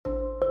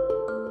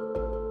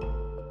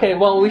Okay,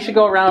 well, we should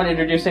go around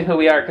introducing who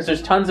we are, because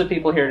there's tons of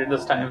people here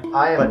this time.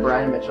 I am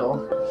Brian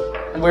Mitchell.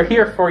 And we're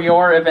here for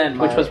your event,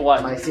 which was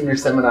what? My senior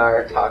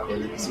seminar talk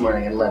was this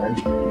morning in Lennon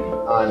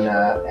on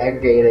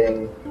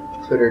aggregating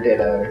Twitter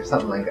data or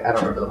something like that. I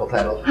don't remember the whole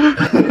title.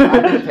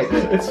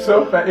 It's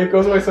so it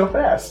goes away so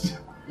fast.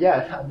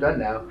 Yeah, I'm done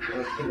now. I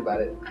don't think about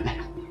it.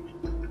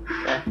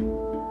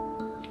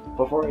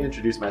 Before I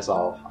introduce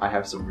myself, I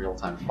have some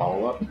real-time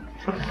follow-up.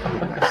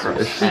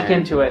 Speak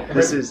into it.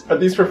 Are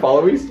these for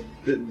followies?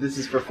 This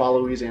is for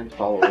followies and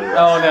followers.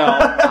 Oh,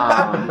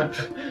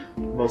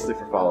 no. Mostly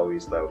for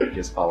followies, though,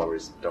 because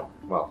followers don't...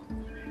 Well,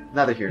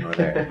 neither here nor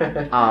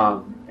there.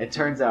 It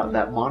turns out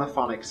that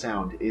monophonic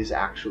sound is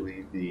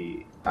actually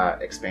the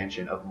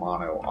expansion of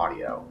mono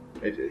audio.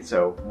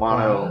 So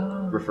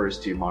mono refers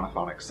to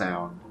monophonic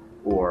sound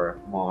or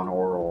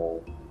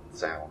monaural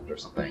sound or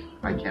something.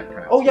 I can't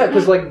pronounce it. Oh, yeah,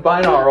 because like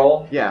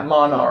binaural, yeah,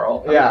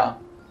 monaural. Yeah.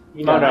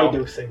 You know, Mono. I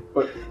do sing.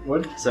 But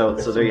what? So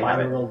there you have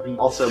it. Binaural beats.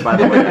 Also, by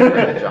the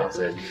way,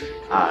 Johnson,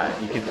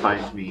 you can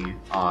find me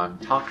on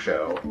Talk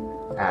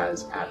Show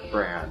as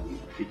 @Brand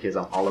because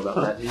I'm all about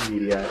that new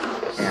media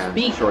and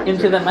Speak short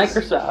into the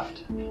interviews.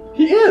 Microsoft.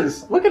 He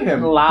is. Look at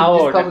him.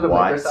 Loud. Just called it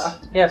What?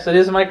 Microsoft. Yes, it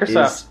is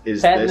Microsoft.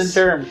 Is Patent this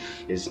term.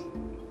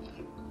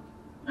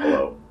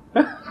 hello?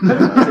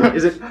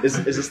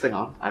 is this thing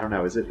on? I don't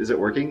know. Is it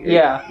working?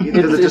 Yeah,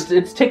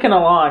 it's ticking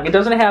along. It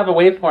doesn't have a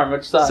waveform,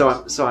 which sucks.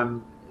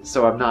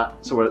 So I'm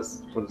not. So what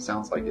it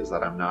sounds like is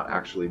that I'm not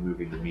actually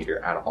moving the meter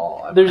at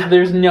all.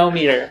 There's no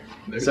meter.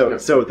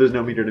 So there's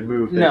no meter to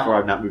move. No. Therefore,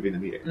 I'm not moving the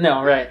meter.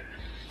 No, right.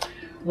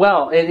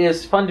 Well, it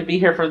is fun to be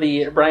here for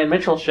the Brian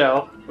Mitchell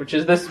show, which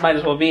is this might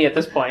as well be at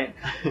this point.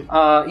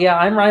 Yeah,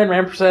 I'm Ryan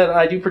Rampersad.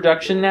 I do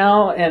production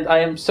now, and I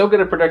am so good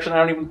at production I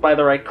don't even buy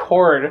the right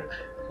cord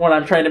when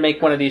I'm trying to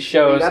make one of these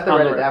shows. You got the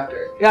right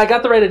adapter. Yeah, I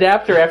got the right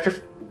adapter after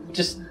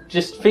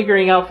just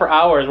figuring out for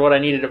hours what I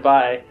needed to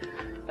buy.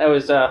 That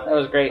was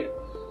great.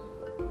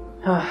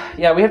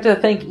 Yeah, we have to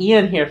thank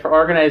Ian here for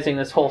organizing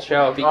this whole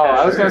show. Because,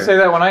 I was going to say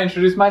that when I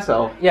introduced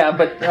myself. Yeah,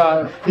 but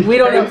we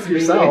don't know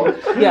yourself.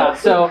 Yeah,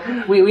 so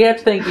we have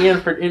to thank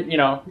Ian for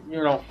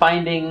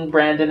finding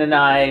Brandon and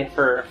I,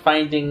 for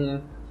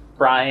finding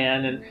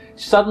Brian, and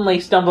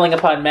suddenly stumbling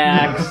upon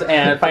Max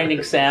and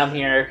finding Sam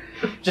here.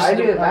 I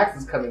knew that Max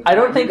was coming. I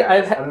don't think I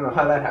don't know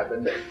how that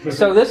happened.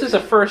 So this is a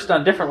first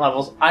on different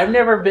levels. I've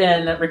never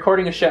been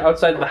recording a show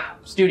outside the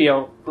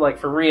studio, like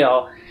for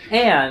real.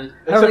 And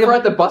Except for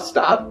at the bus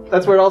stop.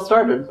 That's where it all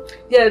started.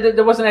 Yeah,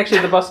 there wasn't actually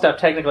the bus stop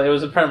technically. It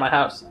was in front of my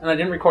house, and I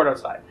didn't record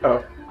outside.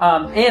 Oh.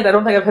 And I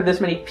don't think I've had this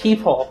many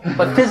people,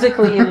 but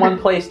physically in one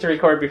place to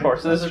record before.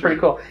 So this is pretty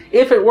cool.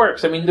 If it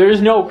works, I mean,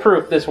 there's no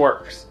proof this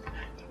works.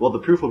 Well, the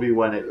proof will be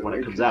when it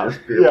comes out.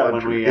 Yeah,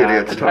 when we.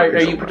 Are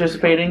you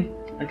participating?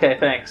 Okay,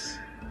 thanks.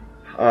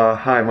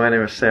 Hi, my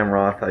name is Sam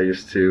Roth. I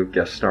used to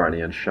guest star on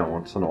Ian's show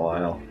once in a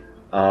while.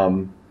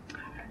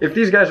 If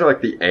these guys are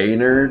like the A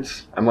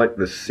nerds, I'm like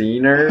the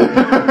C nerd.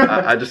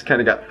 I just kind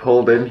of got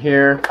pulled in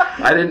here.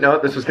 I didn't know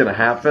this was going to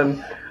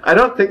happen. I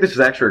don't think this is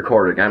actually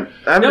recording.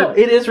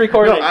 It is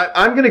recording. No,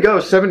 I'm going to go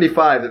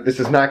 75 that this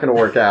is not going to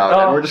work out.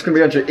 And we're just going to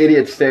be a bunch of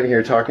idiots standing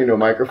here talking to a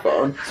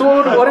microphone. So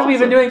what have we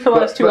been doing for the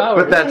last 2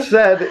 hours? But that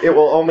said, it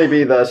will only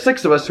be the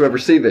 6 of us who ever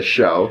see this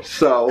show.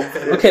 So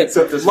okay.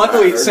 So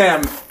luckily,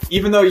 Sam,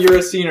 even though you're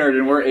a C nerd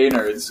and we're A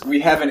nerds, we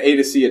have an A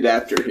to C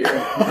adapter here.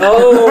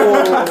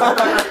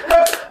 Oh.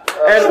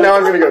 And now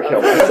I'm going to go kill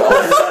myself.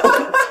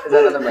 Is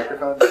that another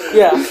microphone?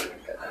 Yeah.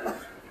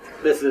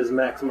 This is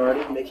Max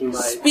Marty making my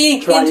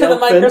Speak into the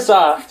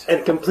Microsoft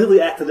and completely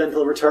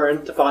accidental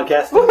return to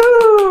podcasting.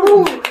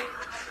 Woohoo!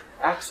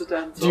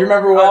 Accidental. Do you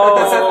remember what?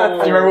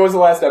 Do you remember what was the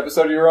last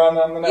episode you were on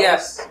the network?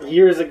 Yes.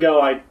 Years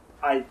ago,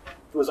 I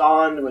was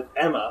on with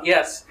Emma.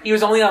 Yes. He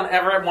was only on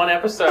ever one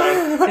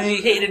episode because he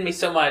hated me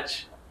so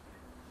much.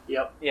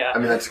 Yep. Yeah. I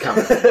mean, that's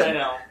coming. I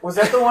know. Was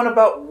that the one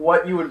about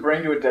what you would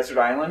bring to a desert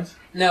island?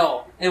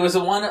 No, it was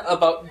the one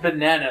about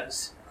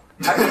bananas.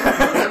 I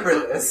don't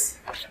remember this.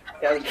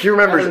 He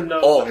remembers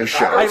all his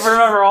shows. I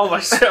remember all my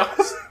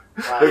shows.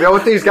 They know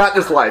what these got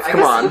in his life.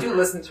 Come on. I guess you do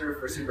listen to her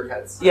for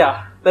Supercuts.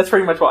 Yeah, that's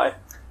pretty much why.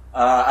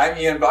 I'm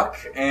Ian Buck,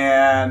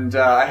 and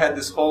I had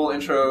this whole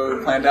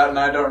intro planned out, and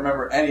I don't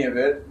remember any of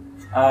it.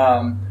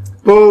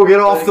 Boo,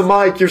 get off the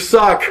mic, you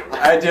suck.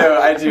 I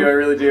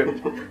really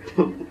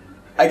do.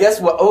 I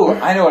guess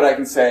I know what I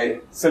can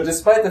say. So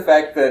despite the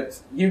fact that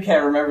you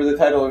can't remember the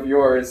title of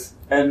yours,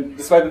 and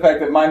despite the fact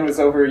that mine was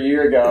over a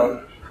year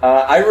ago,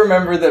 I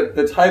remember that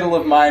the title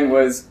of mine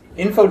was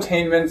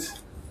Infotainment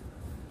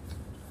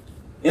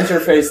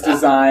Interface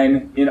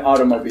Design in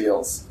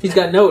Automobiles. He's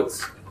got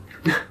notes.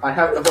 I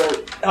have the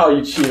whole... Oh,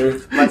 you cheater.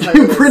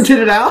 You printed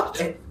it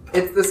out?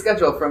 It's the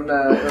schedule from the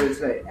earlier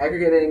today.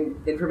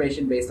 Aggregating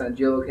information based on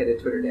geolocated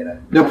Twitter data.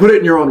 Now put it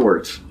in your own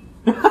words.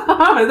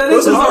 That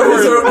is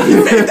hard.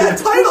 You made that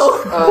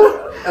title!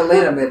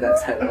 Elena made that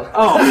title.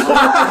 Oh.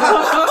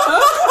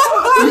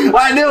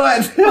 I knew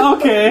it!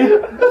 Okay.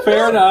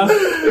 Fair enough.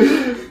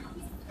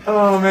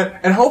 Oh man!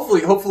 And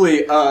hopefully,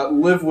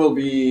 Liv will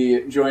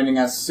be joining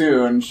us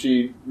soon.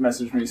 She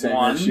messaged me saying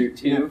One, that she.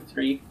 2,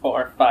 3,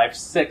 4, 5,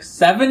 6,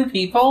 7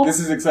 people. This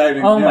is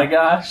exciting. Oh yeah. my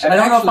gosh! And I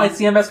don't know if my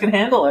actually- CMS can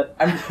handle it.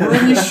 I'm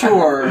pretty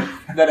sure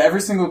that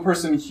every single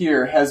person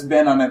here has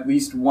been on at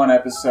least one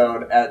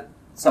episode at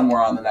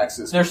somewhere on the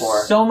Nexus There's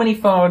before. so many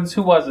phones.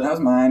 Who was it? That was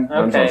mine.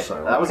 Okay.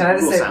 That was Can a I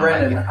just cool say, sound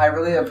Brendan, idea. I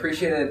really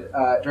appreciated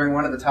during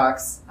one of the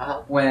talks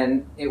Uh-huh.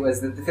 when it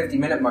was the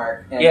 50-minute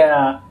mark. And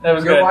Yeah, that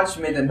was your good. watch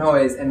made the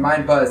noise and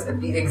mine buzzed at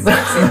the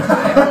exact same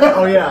time.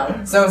 Oh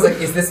yeah. So I was like,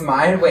 is this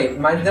mine? Wait,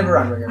 mine's never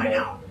on ringer I mode.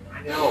 know.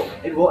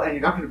 And well, and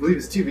you're not going to believe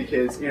this too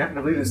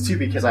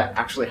because I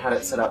actually had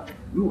it set up.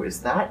 Ooh, is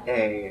that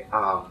a?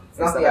 It's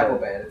not the Apple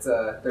band. It's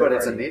a third But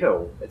it's a party.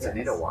 NATO. It's Yes. a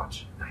NATO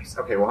watch. Nice.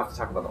 Okay, we'll have to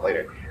talk about that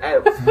later.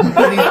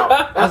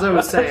 Anyhow, as I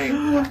was saying,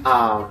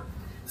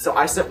 so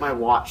I set my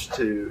watch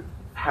to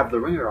have the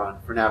ringer on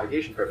for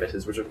navigation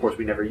purposes, which of course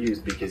we never use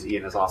because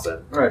Ian is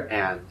awesome Right.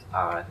 and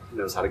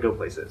knows how to go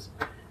places.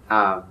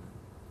 And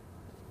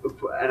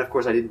of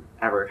course, I didn't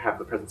ever have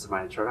the presence of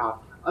mind to turn it off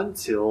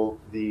until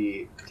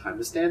the time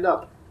to stand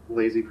up,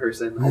 lazy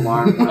person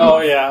alarm went Oh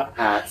off yeah.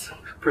 at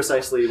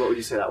precisely, what would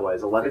you say that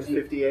was?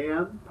 11:50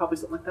 a.m. Probably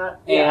something like that.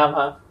 AM,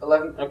 huh?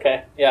 11.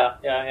 Okay. Yeah.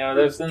 That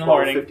was in the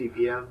morning. 12:50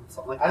 p.m.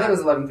 Something like that. I think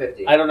it was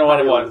 11:50. I don't know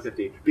what it was.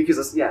 11:50 because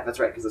that's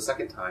right. Because the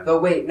second time. Oh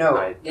wait, no,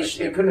 I it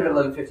can't couldn't have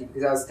been remember. 11:50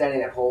 because I was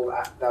standing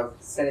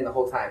the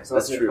whole time. So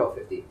That's it was true.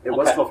 12:50. It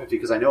was Okay. 12:50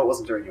 because I know it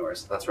wasn't during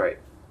yours. That's right.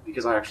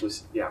 Because I actually,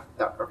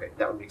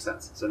 that would make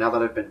sense. So now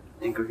that I've been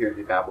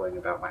incoherently babbling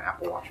about my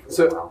Apple Watch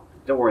for a while,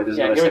 don't worry, there's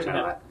Yeah, another give it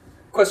segment to of that.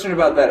 Question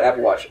about that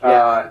Apple Watch.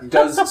 Yeah.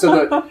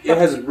 It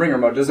has ringer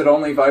mode. Does it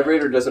only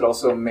vibrate or does it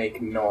also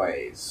make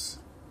noise?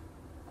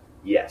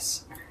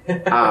 Yes,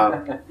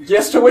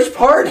 Yes to which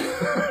part?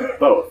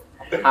 both.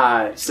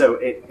 So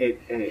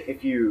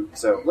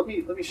let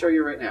me show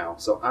you right now.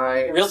 So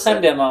I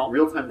Real-time demo.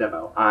 Real-time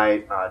demo.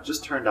 I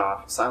just turned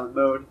off silent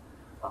mode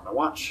on my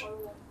watch.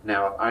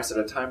 Now, if I set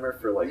a timer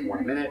for like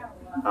 1 minute,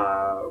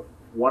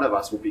 one of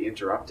us will be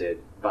interrupted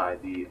by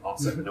the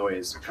awesome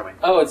noise coming.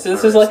 Oh, this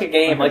is like a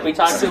game. Like we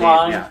talked too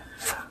long. Yeah.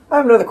 I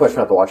have another question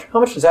about the watch.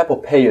 How much does Apple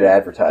pay you to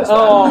advertise that?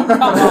 Oh,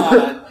 come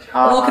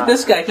on. Look at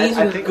this guy. He's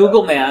I a think-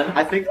 Google man.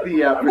 I think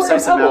the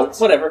precise amount.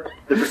 Whatever.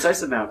 The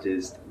precise amount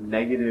is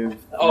negative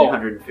Oh.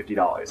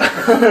 $350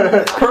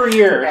 Per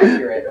year.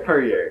 Accurate.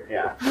 per year.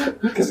 Yeah.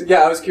 Because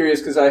I was curious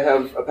because I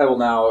have a Pebble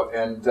now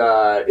and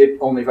it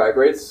only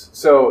vibrates.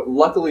 So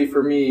luckily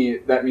for me,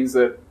 that means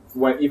that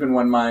even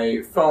when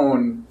my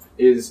phone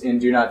is in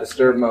Do Not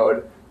Disturb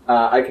mode,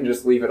 I can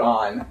just leave it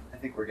on I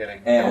think we're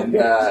getting. and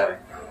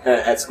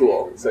at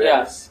school. So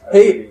Yes.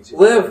 Hey,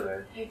 Liv,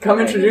 come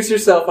introduce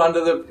yourself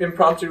onto the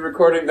impromptu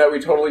recording that we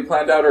totally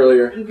planned out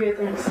earlier. Okay,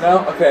 thanks. No,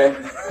 okay.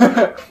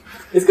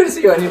 It's good to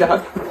see you. I need a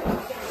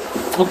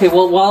hug. Okay,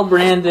 well, while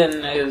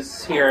Brandon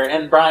is here,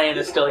 and Brian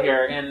is still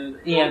here, and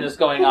Ian is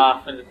going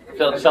off and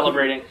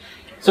celebrating,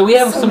 so we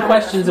have some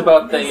questions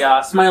about the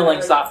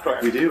SmileLink software.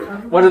 We do.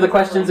 What are the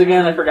questions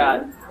again? I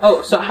forgot.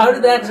 Oh, so how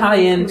did that tie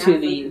into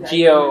the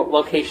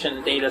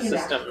geolocation data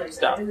system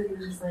stuff?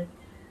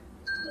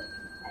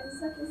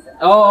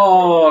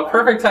 Oh,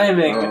 perfect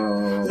timing.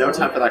 No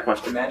time for that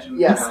question. Imagine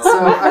Yes, how so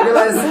I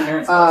realize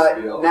parents must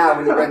feel. now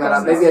when you bring that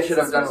up, maybe I should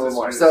have done a little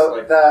more.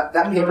 So that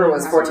paper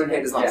was 14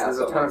 pages long, so there's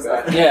a ton of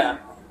stuff. Yeah.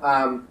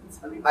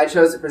 I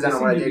chose to present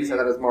on what I did because I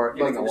thought it was most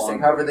Getting interesting.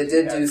 along. However, they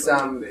did do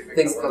some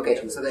things with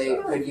location. So they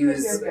could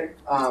use, they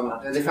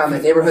found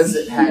that neighborhoods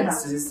that had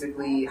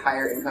statistically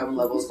higher income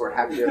levels were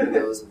happier than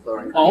those with lower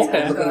income. Oh,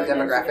 okay. Looking at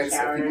demographics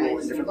of people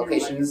in different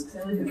locations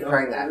and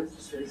comparing that.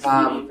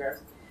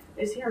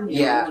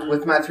 Yeah,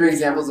 with my 3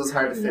 examples, it was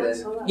hard to fit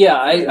in. Yeah,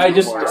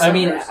 I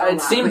mean, it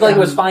seemed like it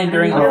was fine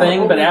during the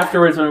thing, but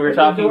afterwards when we were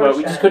talking about it,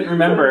 we just couldn't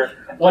remember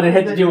what it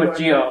had to do with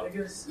geo.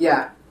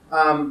 Yeah,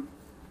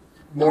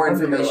 more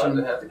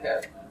information,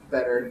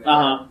 better.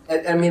 Uh-huh.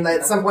 I mean,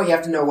 at some point you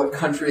have to know what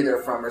country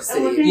they're from or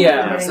city.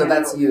 Yeah. So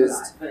that's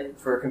used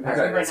for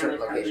comparing a certain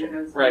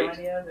location. Right.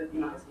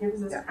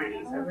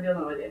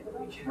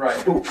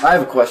 Right. Ooh, I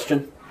have a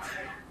question.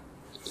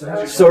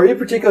 So are you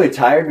particularly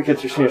tired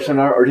because you're seeing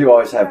sonar, or do you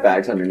always have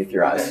bags underneath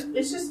your eyes?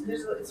 It's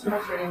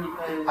frustrating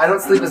because I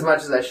don't sleep as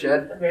much as I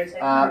should.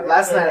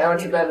 Last night I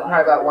went to bed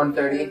probably about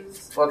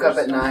 1:30. Woke up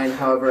at 9.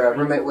 However, a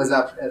roommate was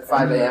up at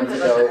 5 a.m. to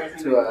go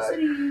to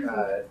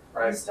a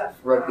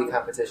rugby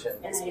competition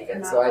this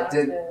weekend. So I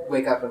did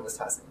wake up and was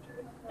tossing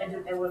and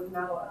turning.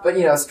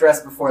 But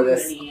stress before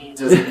this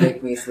doesn't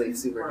make me sleep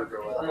super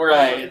duper well.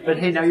 Right. But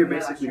hey, now you're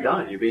basically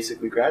done. You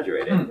basically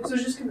graduated. So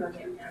it's just gonna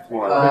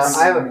More or less.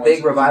 I have a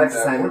big robotics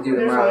assignment due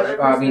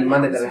tomorrow.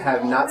 Monday that I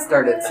have not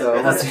started. So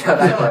let's see how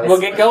that goes. We'll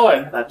get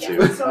going. That too.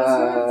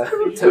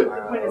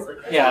 Tomorrow.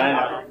 Yeah, I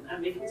know.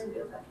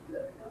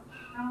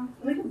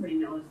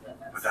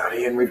 Without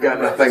Ian, we've got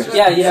nothing.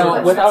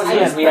 Yeah, without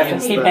Ian, we have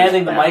to keep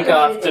handing the mic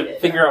off to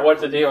figure out what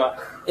to do.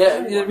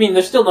 Yeah, I mean,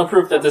 there's still no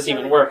proof that this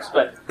even works,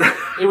 but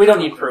we don't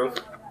need proof.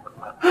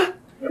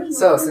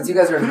 So, since you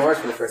guys are in Morris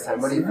for the first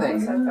time, what do you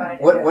think?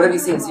 What have you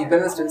seen? So you've been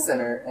in the student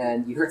center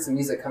and you heard some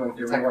music coming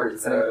from Tech Group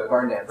setting up a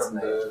barn dance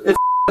tonight.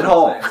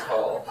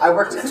 I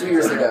worked 2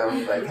 years ago.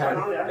 Like,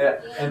 Yeah.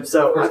 And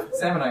So,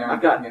 Sam and I aren't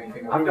I've got- thinking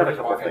anything. I've got a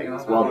couple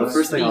things. Well, the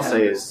first thing I'll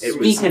say is it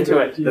was. Speak into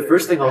it. The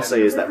first thing I'll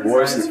say is that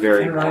Morris is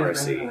very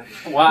Morrissey.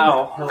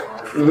 Wow.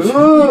 Ooh.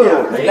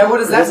 now what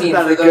does that Wasn't mean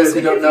that for a those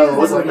good- who don't know?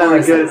 Wasn't what that a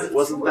Morris good? is?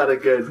 Wasn't that a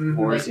good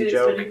Morrissey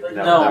joke?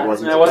 No, that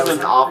wasn't. that That was wasn't.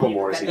 an awful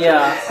Morrissey joke.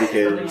 Yeah.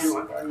 Because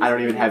I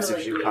don't even have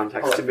sufficient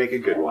context to make a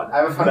good one. I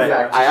have a fun But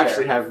fact to I share.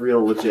 actually have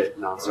real, legit,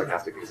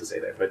 non-sarcastic things to say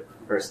there. But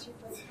first,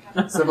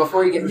 So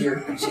before you get into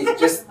your cheat,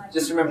 just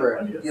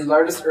remember, the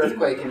largest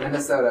earthquake in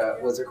Minnesota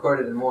was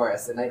recorded in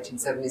Morris in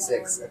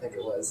 1976, I think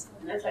it was.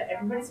 That's why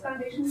everybody's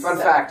foundation. Fun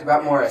fact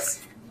about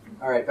Morris.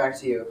 All right, back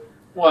to you.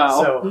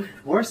 Wow. so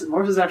Morris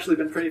has actually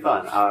been pretty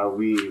fun.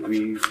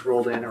 We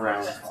rolled in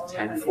around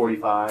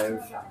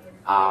 10:45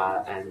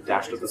 and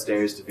dashed up the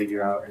stairs to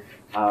figure out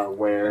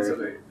where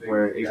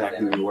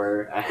exactly we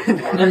were.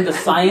 And the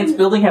science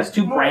building has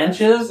 2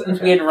 branches, and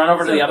so we had to run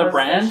over to the other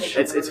branch.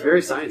 It's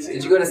very sciencey.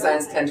 Did you go to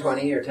Science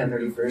 1020 or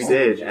 1030 We first?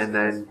 did, and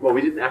then, well,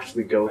 we didn't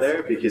actually go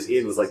there because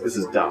Ian was like, "This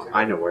is dumb.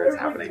 I know where it's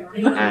happening,"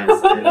 and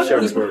he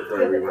showed us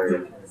where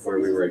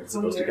we were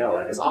supposed to go,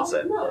 and it's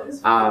awesome.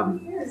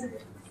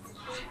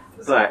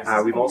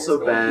 But we've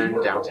also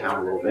been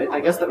downtown a little bit. I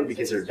guess that would be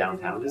considered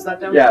downtown. Is that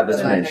downtown? Yeah,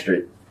 that's Main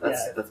Street.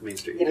 That's Main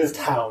Street. It is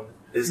town.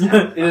 It is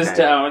town. It is Okay.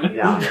 town.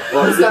 Yeah.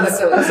 Well, It's not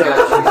necessarily so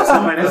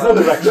my There's next, no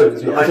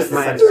directions. Just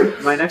the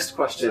center. my next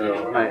question.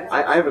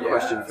 I have a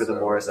question for the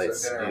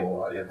Morrisites in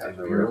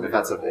the room. If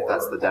that's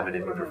the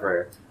demonym you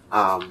prefer.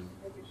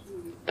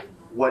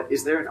 What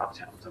is there an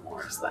uptown to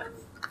Morris then?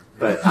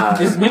 But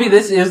Maybe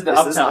this is the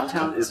is this uptown.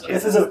 uptown? Is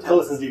This is as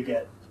close as you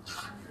get.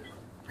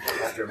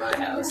 After my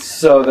house.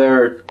 So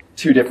there are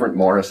 2 different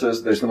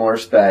Morrises. There's the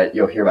Morris that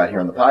you'll hear about here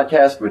on the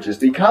podcast, which is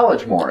the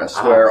college Morris,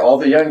 where all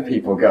the young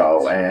people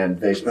go, and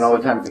they spend all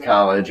the time at the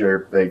college,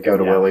 or they go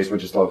to Willie's,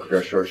 which is the local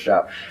grocery store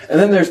shop. And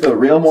then there's the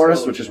real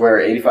Morris, which is where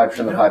 85%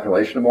 of the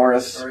population of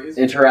Morris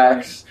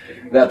interacts.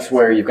 That's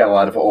where you've got a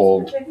lot of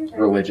old,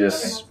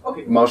 religious,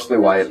 mostly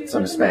white,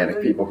 some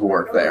Hispanic people who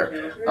work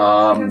there.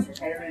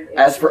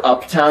 As for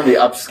Uptown, the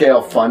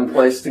upscale fun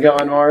place to go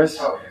in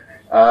Morris,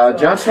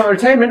 Johnson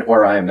Entertainment,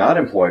 where I am not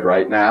employed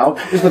right now,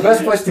 is the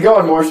best place to go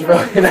in Morrisville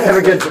and have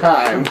a good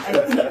time. I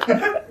think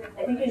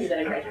I knew that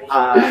I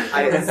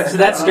graduated. So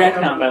that's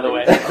Stratcom, by the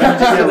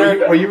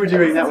way. what you were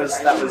doing that was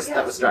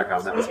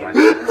Stratcom. That was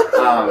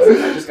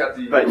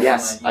mine. But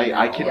yes,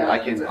 I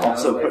can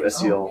also put a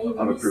seal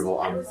of approval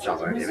on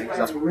Johnson Entertainment because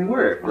that's where we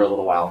were for a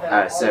little while.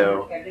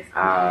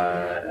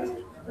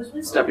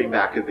 Stepping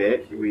back a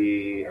bit,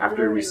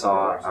 after we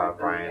saw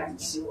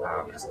Brian's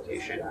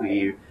presentation,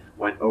 we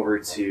went over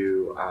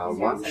to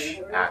lunch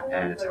at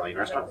an Italian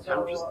restaurant in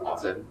town, which is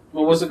awesome.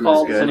 What was it Food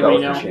called? was Does good.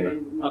 anybody know?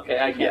 Bellocchini. Okay,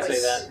 I can't Yes.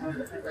 say that.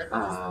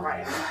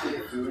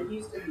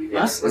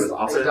 Yes, it was The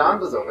awesome. Don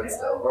was open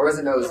still, or was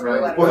it no? It was really.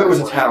 Well, if it was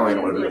Italian,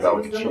 it would have been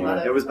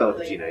Bellocchini. It was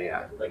Bellocchini,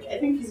 yeah.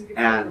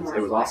 And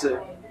it was awesome.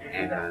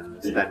 And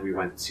then we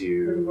went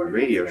to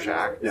Radio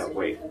Shack. No,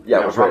 wait. Yeah,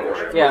 it No, was Radio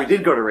Shack. Yeah. We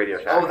did go to Radio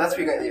Shack. Oh, that's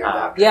where you got your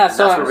adapter. Yeah,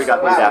 so That's where we got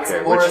the Wow, adapter.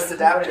 it's Morris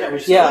adapter.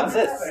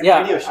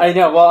 yeah, I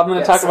know. Well, I'm going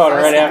to talk about it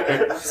right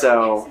after.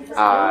 So,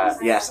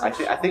 yes, I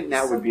think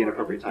now would be an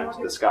appropriate time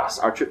to discuss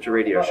our trip to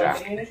Radio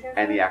Shack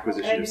and the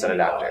acquisition of said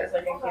adapter.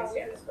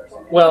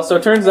 Well, so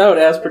it turns out,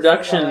 as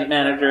production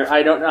manager,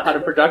 I don't know how to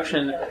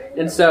production,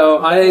 and so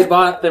I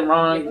bought the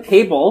wrong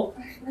cable.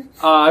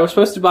 I was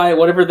supposed to buy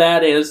whatever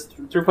that is,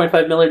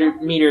 3.5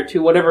 millimeter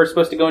to whatever is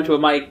supposed to go into a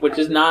mic, which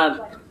is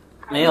not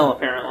male,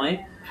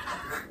 apparently.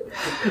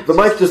 The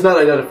mic does not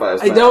identify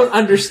as I don't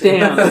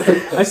understand.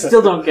 I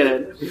still don't get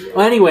it.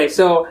 Well, anyway,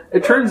 so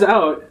it turns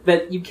out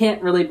that you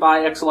can't really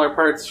buy XLR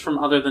parts from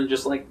other than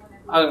just like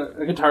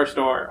a guitar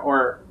store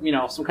or,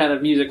 some kind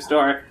of music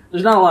store.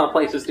 There's not a lot of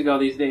places to go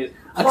these days.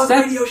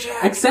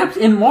 Except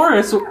in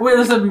Morris, where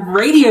there's a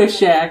Radio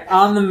Shack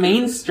on the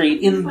main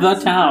street in the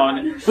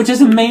town, which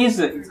is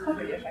amazing.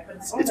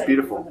 It's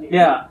beautiful.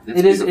 Yeah, It's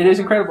it is. beautiful. It is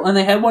incredible. And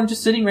they had one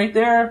just sitting right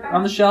there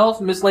on the shelf,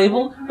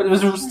 mislabeled, but it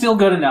was still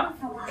good enough.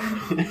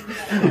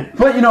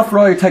 But for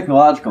all your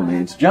technological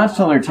needs,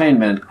 Johnson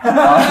Entertainment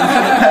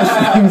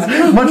has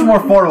things much more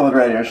affordable than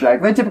Radio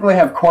Shack. They typically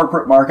have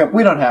corporate markup.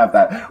 We don't have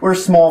that. We're a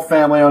small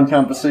family-owned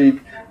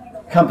company.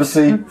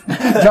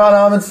 John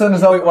Amundsen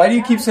is Wait, why do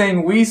you keep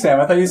saying we, Sam?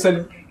 I thought you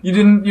said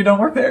you don't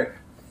work there.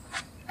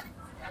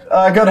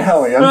 go to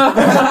hell, Ian.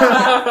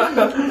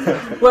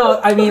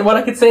 Well, I mean, what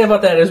I could say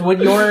about that is, would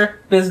your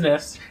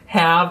business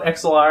have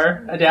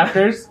XLR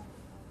adapters?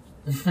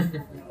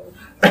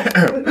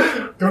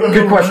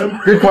 Good question.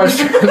 Good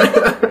question.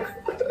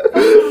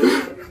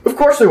 Of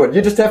course they would.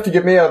 You just have to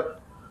give me a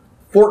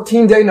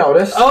 14-day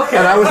notice, Okay.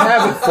 and I would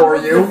have it for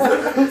you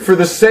for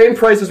the same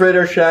price as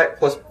Radio Shack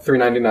plus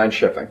 $3.99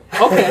 shipping.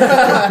 Okay.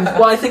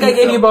 Well, I think I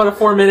gave you about a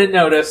 4-minute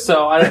notice,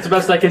 so that's the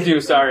best I can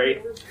do.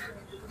 Sorry.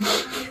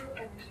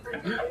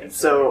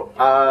 So,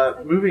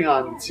 moving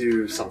on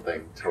to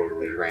something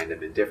totally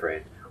random and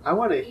different, I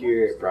want to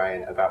hear,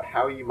 Brian, about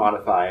how you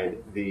modified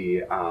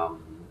the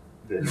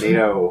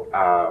NATO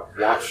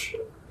watch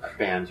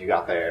band you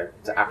got there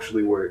to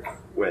actually work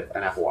with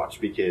an Apple Watch,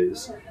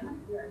 because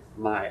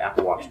my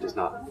Apple Watch is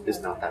not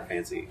that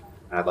fancy,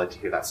 and I'd like to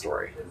hear that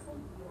story.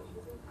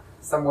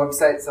 Some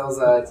website sells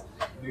a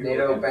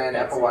NATO band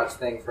Apple Watch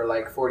thing for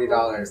like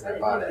 $40, and I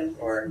bought it,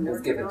 or it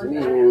was given to me.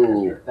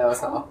 Ooh. That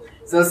was all.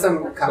 So there's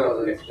some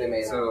combo that they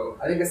made. So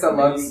I think they sell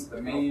lugs.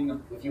 the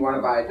main If you want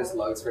to buy just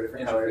lugs for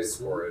different colors.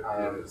 interface for it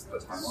is the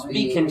timeline.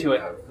 Speak into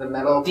it. The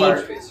metal Deep. part.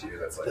 Interface here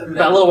that's like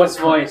Bellowous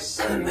voice.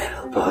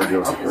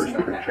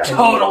 The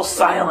Total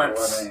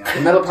silence.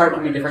 metal part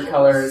can be different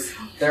colors.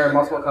 There are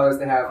multiple colors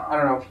they have. I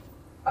don't know.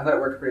 I thought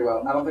it worked pretty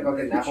well. I don't think I'll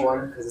get an Apple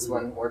one because this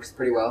one works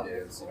pretty well.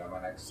 is my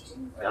next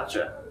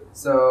Gotcha.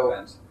 So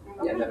event.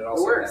 yeah, And then it it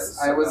also works.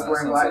 has, I was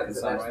wearing black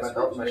sunset because and it matched my sunrise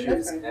belt and my for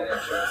shoes. and it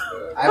shows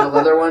the I have a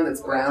leather one that's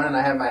brown, and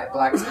I have my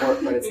black sport,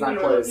 but it's not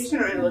quite as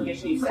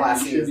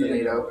classy as the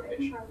NATO.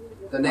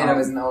 The NATO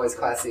isn't always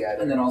classy either.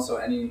 and then also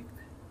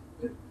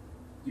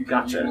you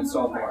can Gotcha. even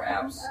install more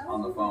apps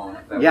on the phone.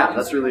 That Yeah, will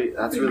that's really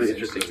things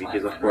interesting, into the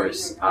because of timeline,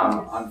 course,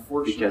 right?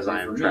 Unfortunately because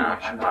I am for me,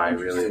 trash, I'm not I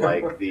really interested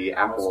like the in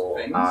Apple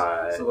things.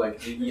 So like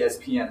the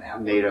ESPN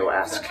app,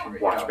 NATO-esque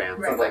watch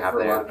bands that they have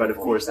there, but of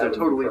course they're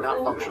totally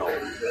not functional,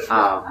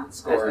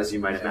 as you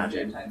might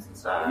imagine.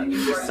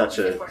 Such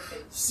a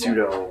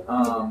pseudo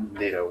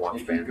NATO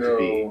watch band could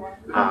be.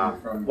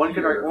 One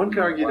could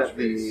argue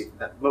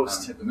that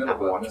most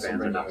Apple Watch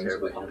bands are not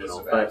terribly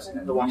functional, but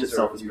the watch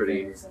itself is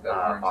pretty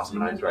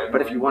awesome and right.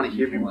 But if you want to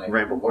hear me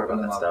ramble more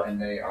about that stuff,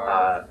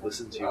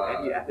 listen to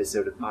any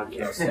episode of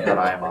podcast that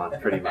I am on,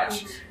 pretty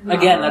much.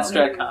 Again, that's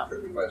Stratcom.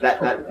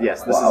 That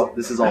yes,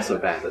 this is also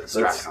banned at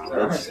Stratcom.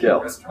 That's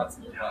skill.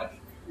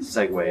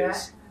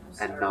 Segways,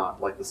 and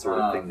not like the sort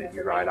of thing that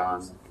you ride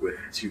on with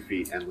 2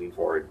 feet and lean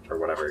forward or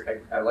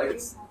whatever. I like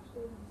it.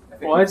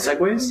 What?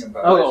 Segways?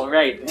 Oh,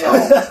 right.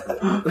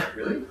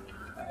 Really?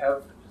 I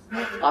have.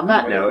 On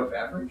that note,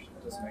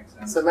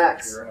 So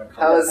Max,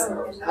 how has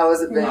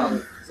it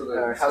been?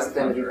 Or how's it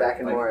been to be back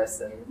in Morris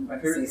and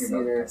see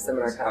senior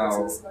seminar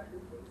conferences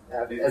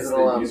as an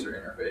alum?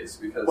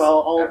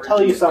 Well, I'll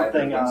tell you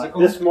something.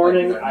 This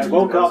morning, I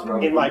woke up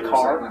in my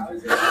car.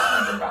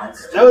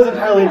 That was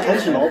entirely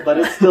intentional, but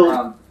it's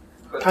still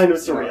kind of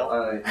surreal.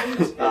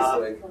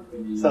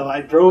 So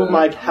I drove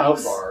my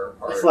house /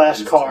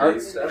 car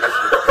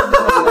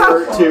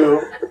over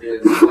to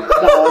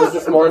Don's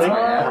this morning,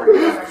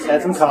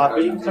 had some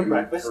coffee, some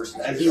breakfast,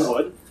 as you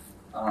would.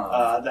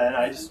 Then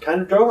I just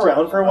kind of drove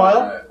around for a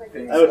while.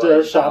 I went to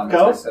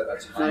Shopko.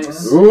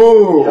 nice.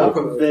 Ooh.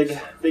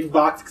 Yep, big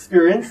box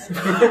experience. Then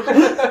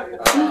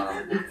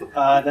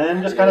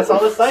just kind of saw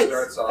the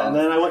sights, and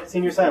then I went to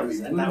Senior Sims,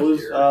 and that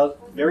was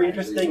very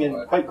interesting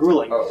and quite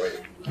grueling.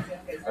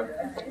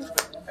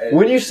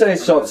 When you say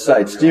saw the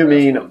sights, do you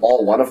mean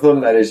all one of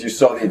them? That is, you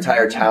saw the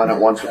entire town at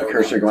once with a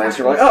cursory glance.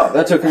 You're like, oh,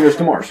 that took me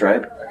to Mars,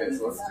 right? Okay,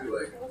 so let's do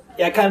like.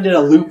 Yeah, I kind of did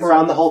a loop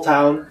around the whole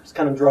town. Just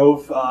kind of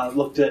drove,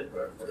 looked at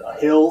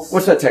hills.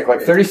 What's that take?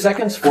 Like 30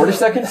 seconds? 40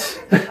 seconds?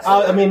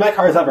 I mean, my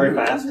car is not very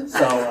fast,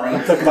 so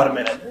it took about a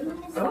minute.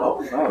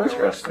 Oh,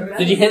 interesting.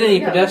 Did you hit any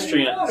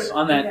pedestrians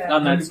on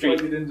that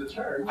street?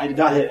 I did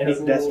not hit any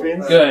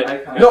pedestrians. Good.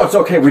 No, it's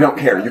okay. We don't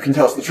care. You can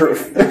tell us the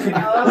truth.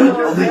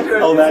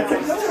 Oh, that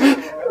case.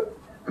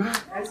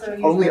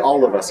 Only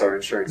all of us are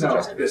insurance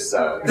adjusters,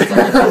 so.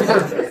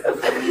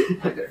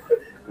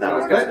 No,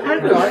 it's good. I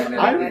don't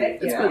know.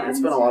 It's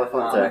been a lot of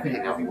fun to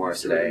hang out with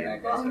Morris today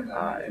and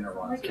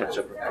catch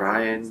up with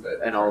Brian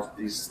and all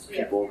these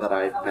people that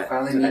I met.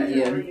 Finally today. meet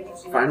Ian.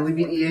 Finally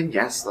meet Ian.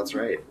 Yes, that's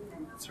right.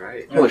 That's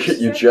right. Holy shit,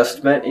 you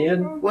just met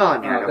Ian? Well, I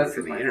mean, I know him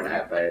through the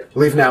internet, but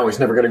Leave now. He's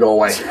never going to go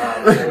away.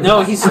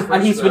 No, he's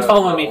been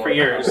following me for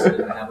years.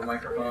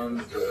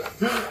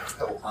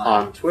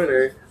 on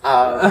Twitter.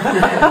 No,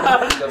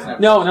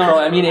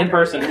 I mean in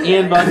person.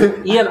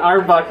 Ian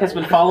Arbuck has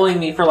been following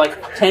me for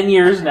like 10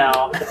 years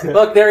now.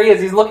 Look, there he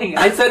is. He's looking.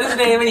 I said his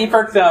name and he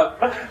perked up.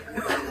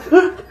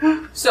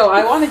 So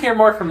I want to hear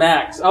more from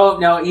Max. Oh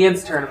no,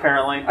 Ian's turn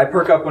apparently. I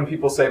perk up when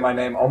people say my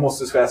name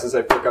almost as fast as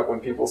I perk up when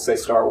people say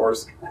Star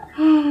Wars.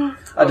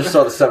 I just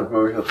saw the 7th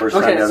movie for the first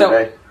time the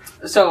other day.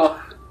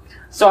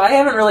 So I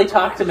haven't really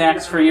talked to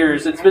Max for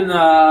years. It's been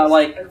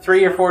like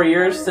 3 or 4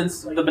 years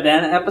since the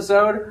banana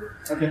episode.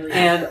 Okay.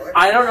 And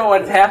I don't know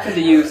what's happened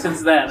to you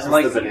since then.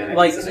 Since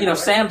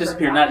Sam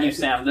disappeared, not you,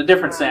 Sam. The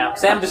different Sam.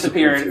 Sam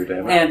disappeared,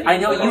 and I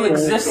know you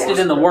existed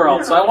in the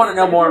world, so I want to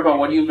know more about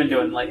what you've been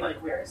doing lately.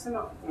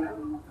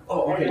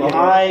 Oh, okay. Well,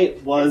 I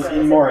was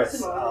in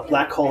Morris, a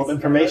black hole of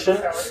information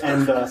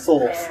and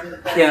souls.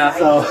 Yeah.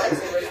 So,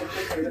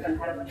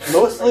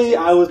 mostly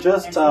I was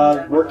just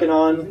working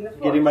on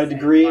getting my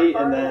degree,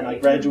 and then I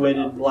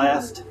graduated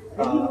last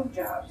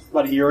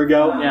about a year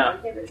ago. Yeah.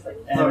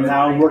 And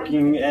now I'm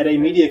working at a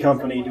media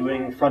company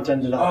doing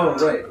front-end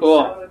development. Oh, right.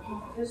 Cool.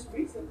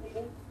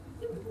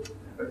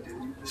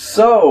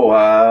 So,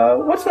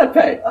 what's that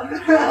pay? Oh,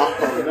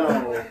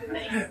 no.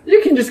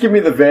 You can just give me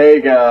the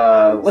vague,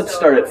 let's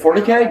start at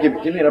 40K? Give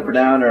me an up or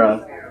down or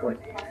a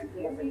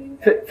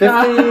 50?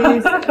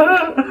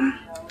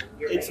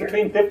 It's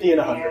between 50 and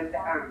 100.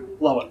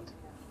 Low end.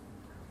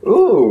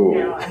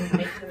 Ooh,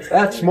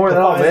 that's more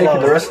than I'll make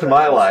in the rest of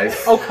my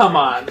life. Oh, come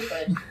on.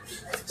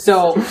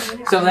 So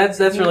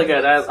that's really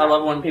good. I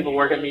love when people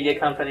work at media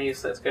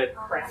companies. That's good.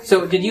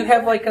 So did you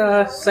have like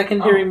a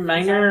secondary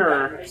minor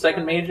or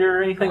second major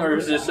or anything, or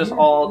was this just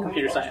all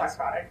computer science?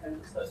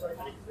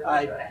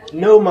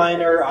 No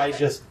minor. I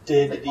just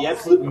did the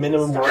absolute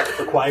minimum work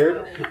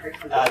required.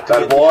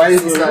 That boy.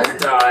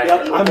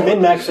 Yep, I'm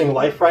min-maxing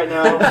life right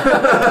now.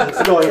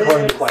 It's going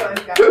according to plan.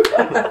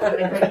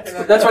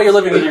 That's why you're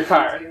living in your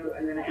car.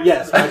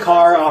 Yes, my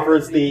car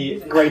offers the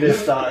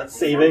greatest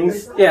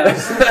savings.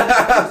 Yes.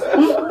 I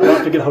don't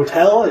have to get a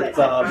hotel. It's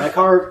my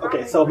car.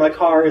 Okay, so my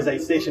car is a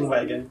station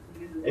wagon,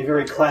 a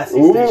very classy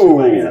station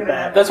wagon at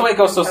that. That's why it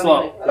goes so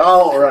slow.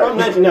 Oh, right. From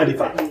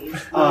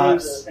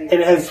 1995. It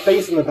has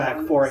space in the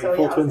back for a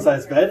full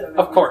twin-size bed.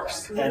 Of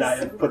course. And I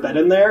have put that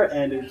in there,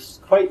 and it's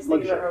quite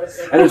luxurious.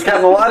 And it's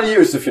gotten a lot of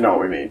use, if you know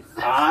what we mean.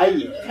 Ah,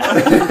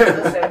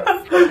 yeah.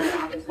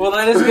 Well,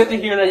 that is good to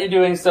hear that you're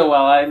doing so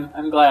well.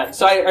 I'm glad.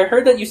 So I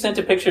heard that you sent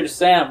a picture to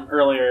Sam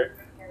earlier.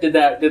 Did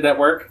that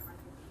work?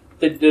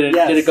 Did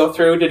it go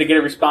through? Did it get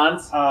a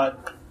response?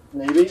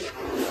 Maybe.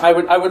 I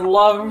would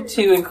love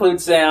to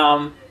include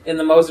Sam in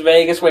the most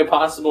Vegas way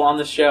possible on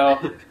the show.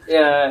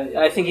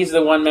 I think he's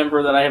the one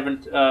member that I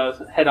haven't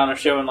had on a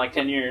show in like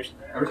 10 years.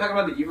 Are we talking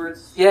about the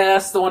Everts?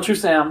 Yes, the one true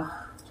Sam.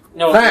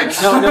 No,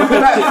 Thanks. No.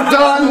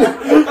 Done.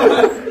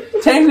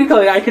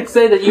 Technically, I could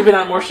say that you've been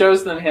on more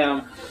shows than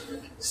him,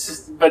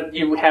 but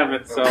you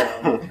haven't, so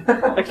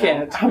I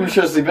can't. How many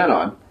shows has he been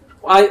on?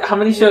 How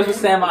many shows was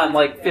Sam on?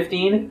 Like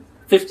 15?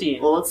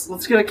 15. Well,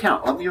 let's get a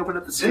count. Let me open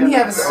up the Didn't he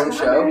have his own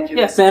show?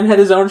 Yeah, Sam had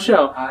his own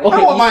show. I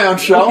want my own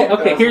show.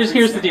 Okay, here's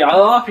the deal.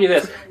 I'll offer you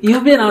this.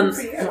 You've been on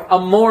a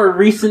more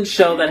recent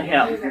show than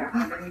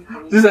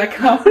him. Does that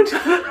count?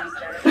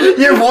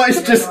 Your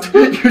voice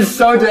you're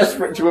so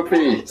desperate to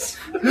appease.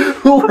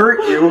 Who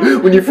hurt you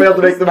when you failed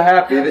to make them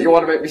happy that you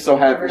want to make me so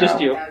happy Just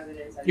now? you.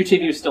 Your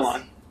TV is still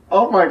on.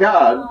 Oh my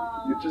god.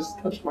 You just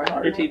touched my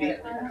heart. Your TV.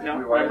 No,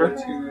 remember?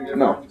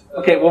 No.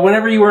 Okay, well,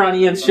 whenever you were on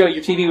Ian's show,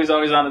 your TV was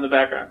always on in the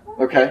background.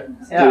 Okay.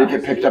 Yeah. Did it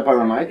get picked up by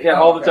my mic? Yeah,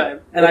 all the time.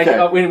 And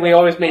Okay. we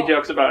always made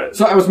jokes about it.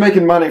 So I was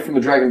making money from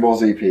the Dragon Ball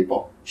Z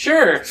people.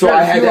 Sure. So sure,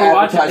 I had to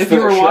advertise if for you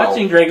the were show.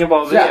 watching Dragon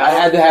Ball Z. Yeah, I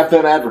had to have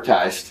them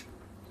advertised.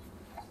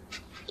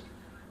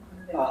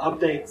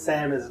 Update: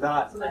 Sam has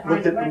not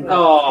looked at the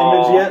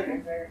Oh. image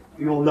yet.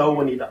 You will know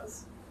when he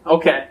does.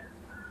 Okay.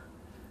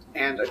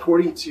 And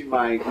according to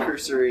my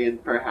cursory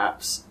and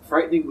perhaps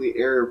frighteningly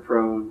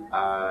error-prone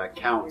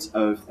count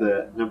of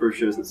the number of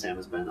shows that Sam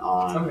has been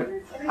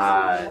on,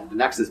 the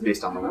next is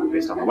based on the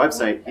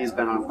website. He's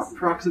been on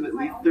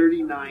approximately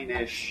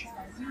 39-ish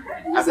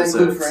Does that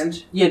include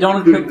Fringe? Yeah,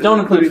 don't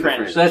include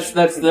Fringe. That's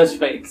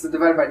fake. So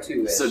divided by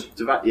 2-ish. So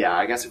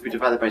I guess if we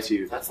divide that by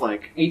 2, that's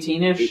like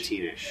 18-ish.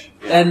 18-ish.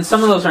 Yeah. And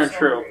some of those aren't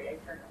true.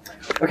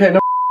 Okay, no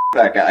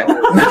that guy.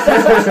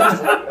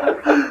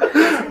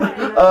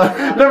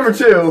 Number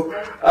 2,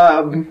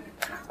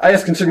 I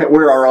guess considering that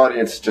we're our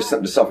audience, just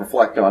something to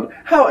self-reflect on.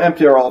 How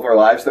empty are all of our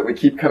lives that we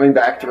keep coming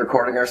back to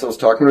recording ourselves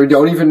talking? We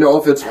don't even know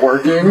if it's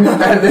working,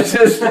 and this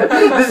is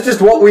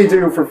just what we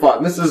do for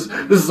fun. This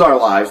is our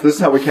lives. This is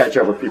how we catch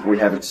up with people we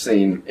haven't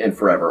seen in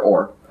forever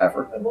or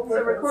ever.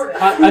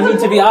 I mean,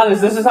 to be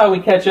honest, this is how we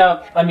catch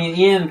up. I mean,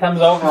 Ian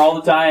comes over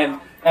all the time,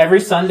 every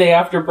Sunday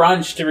after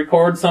brunch, to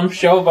record some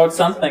show about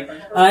something, and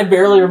I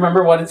barely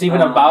remember what it's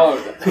even about.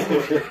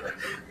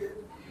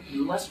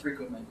 Less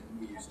frequently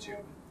than we used to.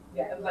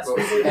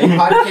 And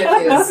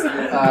Podkit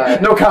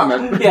is No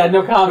comment. Yeah,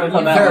 no comment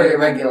on that. very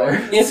irregular.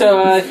 Yeah,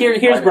 so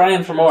here's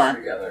Brian for more.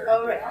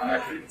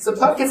 So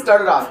Podkit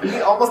started off,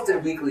 we almost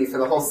did weekly for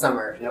the whole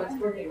summer.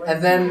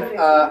 And then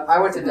I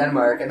went to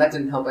Denmark, and that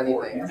didn't help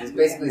anything. It was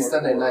basically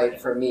Sunday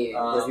night for me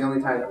was the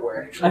only time it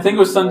worked. I think it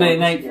was Sunday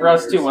night for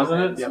us too,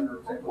 wasn't it? Yep.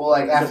 Well,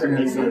 like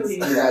afternoon for you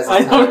guys.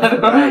 I don't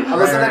know.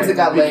 Although sometimes it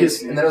got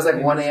late, and then it was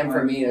like 1 a.m.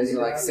 for me, and it was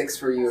like 6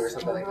 for you or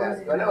something like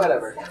that. But no,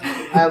 whatever.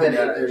 I only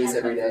had 8:30s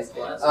every day.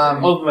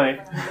 Old mate.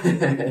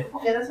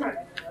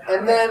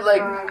 And then,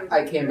 like,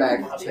 I came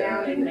back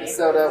to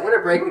Minnesota.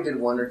 Winter break, we did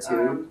 1 or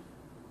 2.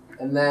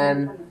 And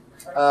then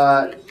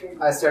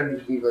I started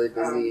to be really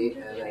busy,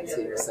 and then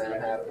Senior Sam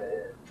happened.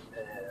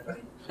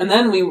 And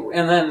then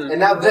And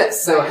now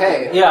this, so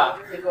hey. yeah.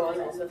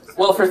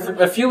 Well, for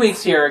a few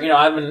weeks here,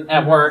 I've been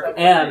at work,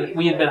 and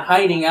we had been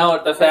hiding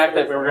out the fact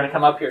that we were going to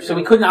come up here, so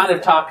we could not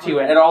have talked to you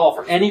at all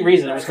for any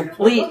reason. It was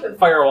complete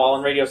firewall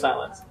and radio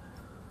silence.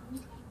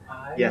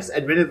 Yes,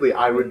 admittedly,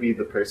 I would be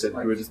the person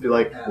who would just be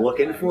like,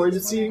 looking forward to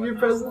seeing your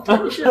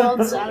presentation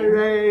on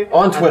Saturday.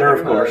 On Twitter,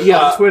 of course.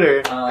 Yeah. On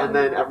Twitter, and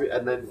then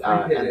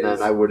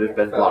I would have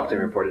been blocked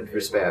and reported for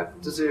spam,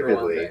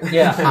 deservedly.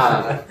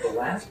 Yeah.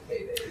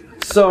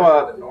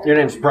 So, your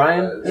name's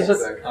Brian, is it?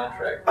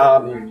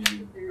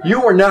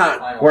 You were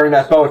not wearing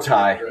that bow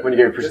tie when you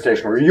gave a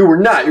presentation, or you were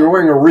not. You were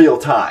wearing a real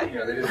tie.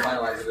 They didn't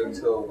finalize it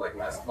until like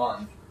last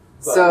month.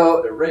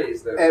 So,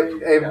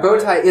 a bow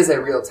tie is a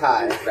real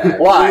tie.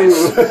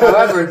 Lies.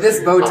 However, this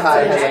bow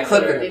tie has a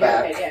clip in the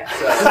back.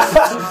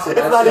 So It's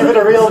not even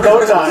a real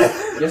bow tie.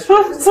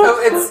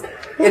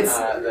 So It's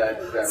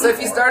so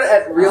if you start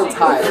at real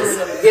ties,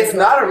 it's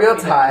not a real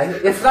tie.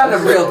 It's not a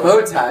real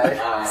bow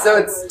tie. So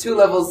it's 2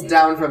 levels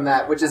down from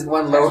that, which is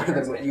 1 lower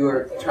than what you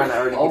were trying to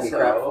already give me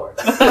crap for.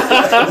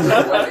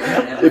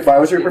 If I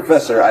was your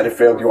professor, I'd have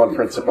failed you on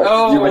principle.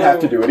 Oh. You would have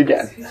to do it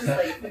again.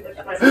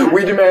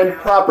 We demand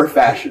proper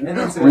fashion,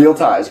 real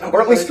ties,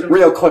 or at least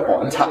real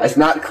clip-on ties,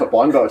 not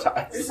clip-on bow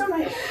ties.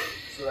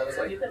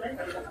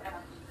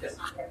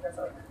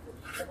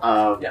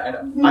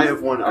 I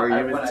have one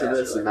argument to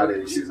this, and that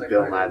is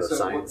Bill Nye the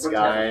Science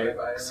Guy.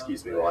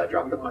 Excuse me while I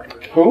drop the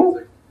mic.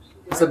 Who?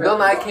 So Bill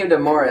Nye came to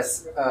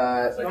Morris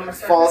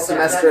fall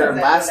semester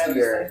last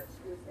year.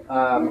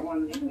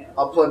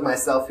 I'll plug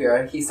myself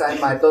here. He signed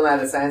my Bill Nye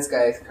the Science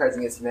Guy Cards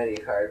Against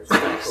Humanity card, which is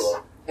pretty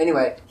cool.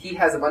 Anyway, he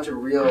has a bunch of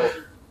real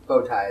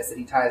bow ties that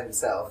he ties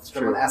himself.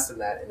 Someone asked him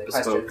that in the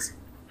questions.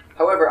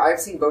 However, I've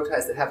seen bow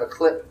ties that have a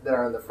clip that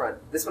are on the front.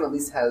 This one at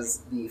least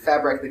has the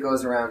fabric that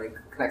goes around and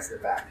connects to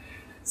the back.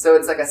 So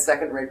it's like a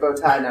second-rate bow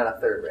tie, not a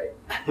third-rate.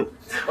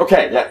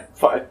 Okay, yeah,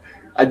 fine.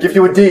 I'd give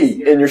you a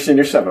D in your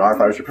senior seminar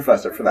if I was your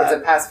professor for It's a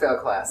that. pass-fail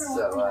class,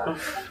 so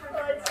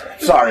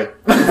Sorry.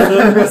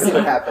 we'll see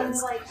what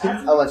happens.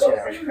 I'll let you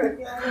know.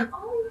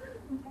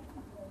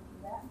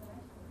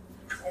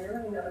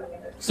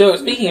 So,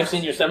 speaking of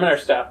senior seminar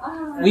stuff,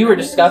 we were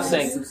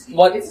discussing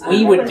what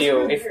we would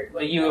do if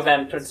the U of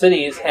M Twin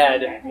Cities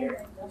had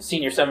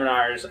senior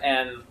seminars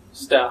and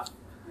stuff.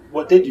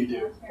 What did you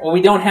do? Well,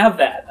 we don't have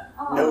that.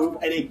 No,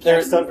 any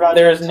There's capstone project?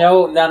 there is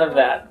none of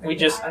that. We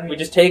just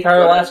take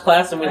our last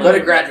class and we Go to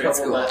graduate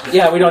school.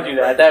 Yeah, we don't do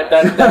that.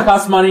 That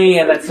costs money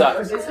and that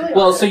sucks.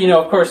 Well, so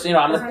of course,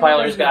 I'm the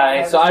compilers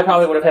guy, so I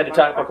probably would have had to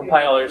talk about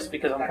compilers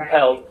because I'm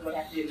compelled.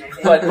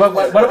 But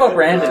what about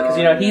Brandon?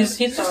 Because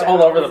he's just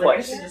all over the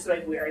place.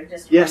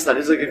 Yes, that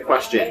is a good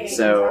question.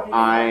 So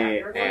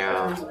I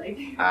am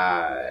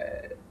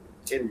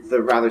in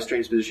the rather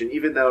strange position,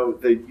 even though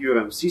the U of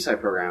M Seaside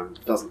program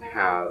doesn't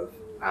have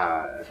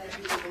a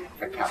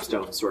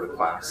capstone sort of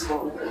class,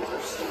 or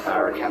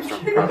a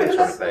capstone project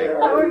sort of thing.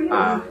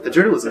 The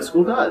journalism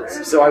school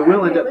does. So I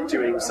will end up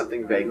doing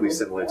something vaguely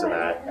similar to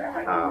that.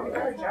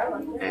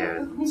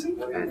 And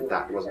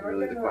that wasn't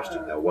really the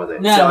question, though, was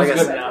it? No, so, it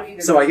was good enough.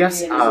 So I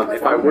guess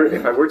if I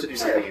were to do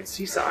something in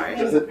Seaside,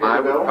 I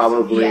would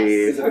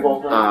probably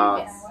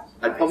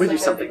I'd probably do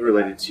something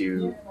related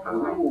to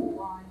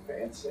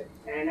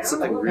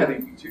something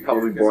really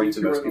probably boring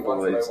to most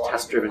people is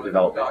test-driven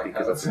development,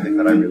 because that's something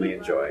that I really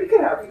enjoy.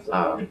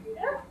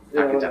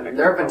 Academic.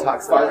 There have been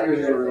talks about it.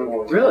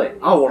 Really?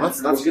 Oh, well,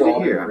 that's good to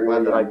hear. I'm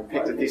glad that I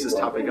picked a thesis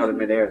topic out of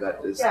midair that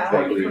is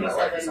vaguely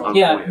on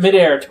point.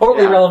 Midair,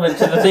 totally relevant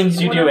to the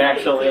things you do,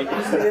 actually.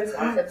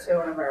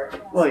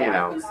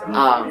 Well,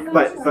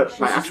 but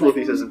my actual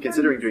thesis, I'm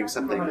considering doing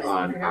something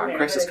on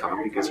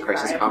CrisisCom, because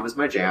CrisisCom is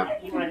my jam.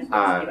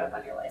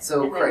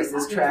 So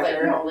Crisis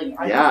Tracker.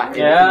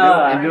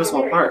 Yeah, in no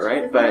small part,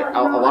 right? But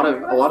a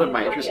lot of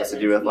my interest has to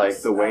do with like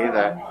the way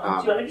that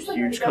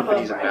huge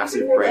companies and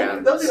massive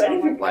brands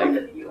how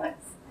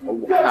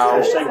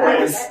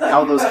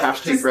those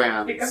hashtag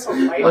brands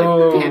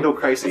handle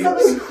crises.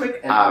 Right.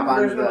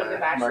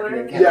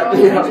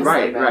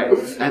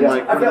 And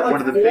like one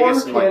of the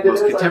biggest and like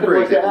most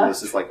contemporary examples of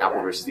this is like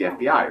Apple versus the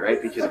FBI,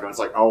 right? Because everyone's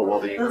like, oh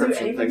well, the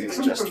encryption thing is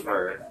just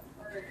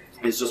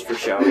for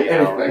show,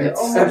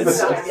 it's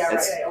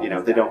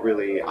they don't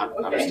really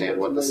understand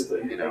what this,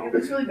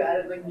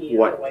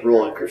 what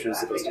role encryption is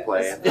supposed to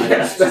play. And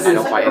I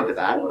don't buy into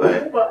that,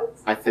 but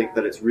I think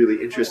that it's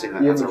really interesting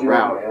that that's a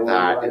route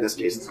that, in this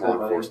case, it's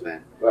law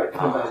enforcement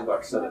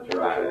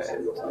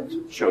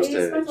chose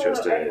to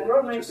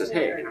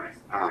take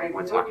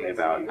when talking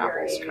about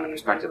Apple's kind of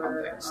perspective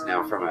on things.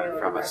 Now, from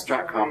a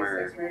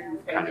Stratcomer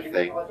kind of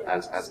thing,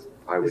 as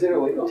I would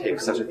take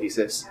such a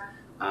thesis.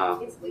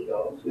 It's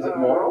legal. Is it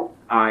moral?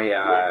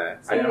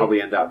 I'd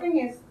probably end up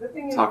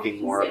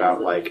talking more about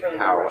like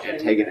how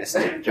antagonists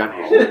in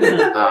general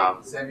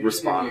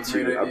respond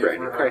to a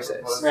brand new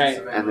crisis.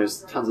 Right. And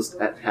there's tons of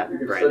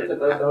Brandon,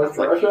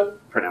 like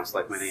pronounced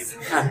like my name.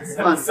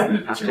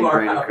 Hashtag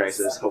brand new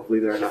crisis. Hopefully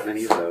there are not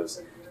many of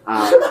those.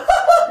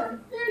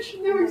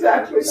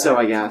 So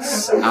I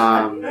guess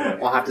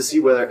I'll have to see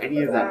whether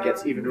any of that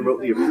gets even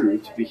remotely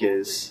approved,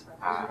 because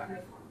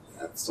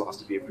that still has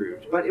to be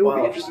approved. But it will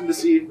be interesting to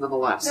see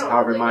nonetheless.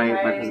 However, my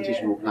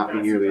presentation will not be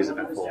nearly as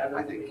eventful,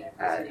 I think,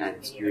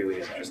 and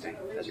nearly as interesting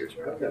as yours.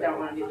 Well,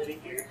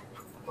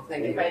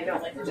 thank you. If I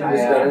don't like the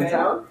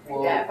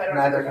Well,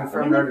 neither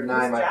confirm nor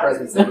deny my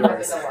presence in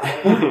yours.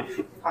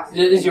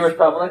 Is yours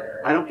public?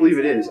 I don't believe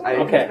it is.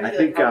 Okay.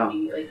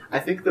 I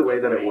think the way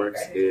that it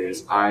works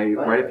is I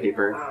write a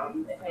paper,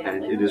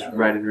 and it is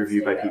read and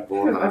reviewed by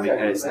people, and then I make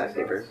edits to that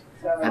paper.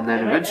 And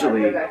then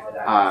eventually,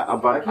 I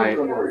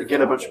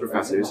get a bunch of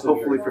professors,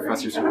 hopefully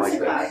professors who like me,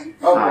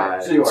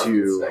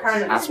 to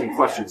ask me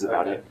questions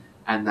about it.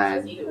 And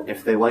then,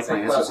 if they like my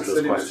answers to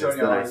those questions,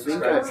 then I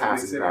think I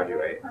pass and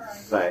graduate.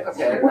 But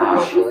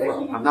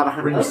I'm not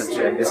 100%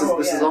 sure. This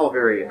is all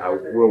very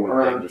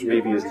whirlwind thing, which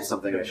maybe isn't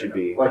something I should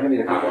be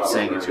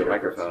saying into a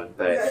microphone.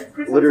 But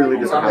literally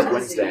this past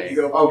Wednesday,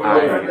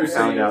 I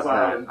found out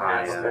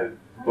that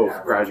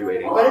both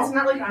graduating. But it's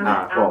not like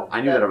Well,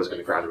 I knew that I was going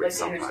to graduate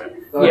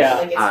sometime.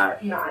 Yeah.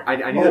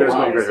 I knew that I was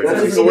going to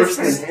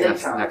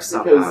graduate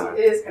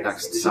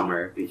next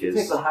summer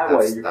because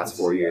that's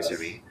 4 years for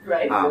me.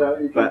 Right.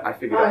 But I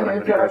figured out that I'm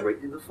going to graduate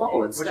in the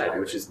fall instead,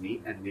 which is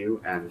neat and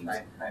new and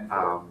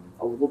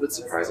a little bit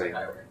surprising.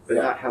 But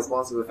that has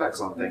lots of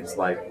effects on things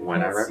like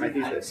when I write my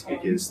thesis,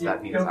 because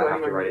that means I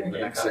have to write it in the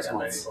next 6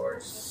 months.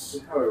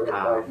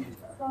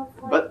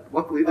 But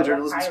luckily, the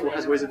journalism school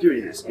has ways of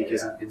doing this,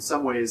 because in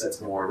some ways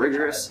it's more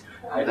rigorous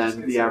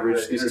than the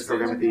average thesis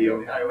program at the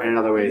U, and in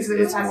other ways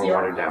it's more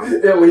watered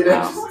down.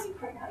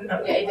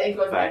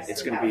 But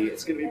it's going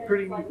to be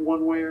pretty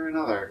one way or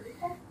another.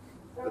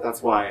 But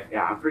that's why,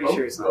 I'm pretty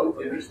sure it's not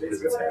open, because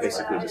it's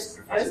basically just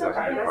professors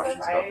asking me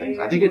questions about things.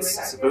 I think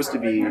it's supposed to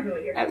be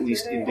at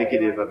least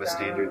indicative of a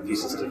standard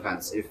thesis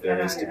defense, if there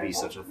is to be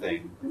such a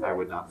thing. I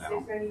would not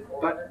know.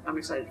 But I'm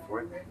excited for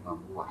it,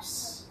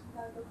 nonetheless.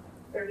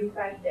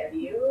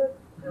 35W.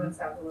 Going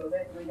south a little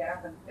bit, and we got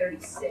off on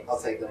 36. I'll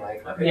take the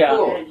mic. Okay, Yeah.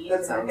 cool.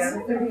 That sounds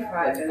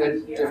like a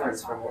good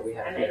difference from what we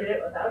have And I did here.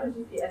 it without a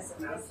GPS,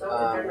 and I was still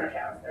in rush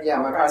hour. Yeah,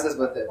 my process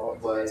with it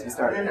was we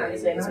started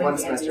it was one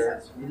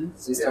semester.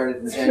 So we started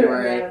in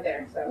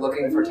January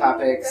looking for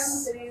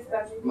topics.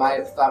 My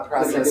thought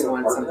process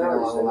went something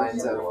along the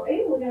lines of,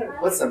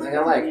 what's something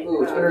I like?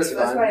 Ooh, Twitter's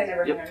fun.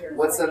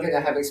 What's something I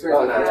have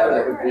experience with on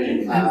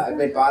Twitter? I've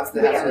made bots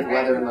that have to do with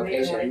weather and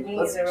location.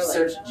 Let's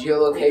search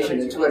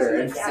geolocation in Twitter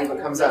and see what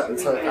comes up. And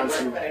so I found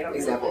some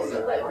examples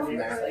of it from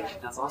there.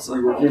 That's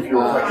awesome.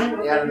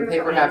 Yeah, and the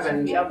paper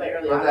happened,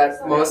 wrote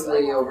that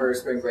mostly over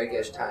spring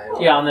break-ish time.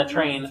 Yeah, on the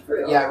train.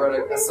 Yeah, I wrote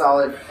I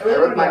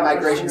wrote my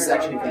migration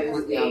section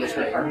completely on the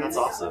train. That's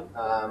awesome.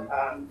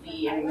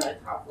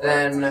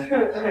 Then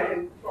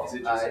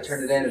I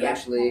turned it in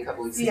eventually a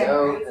couple weeks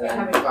ago, and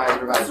then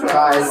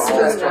revised,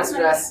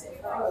 stress.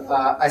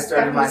 I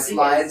started my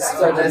slides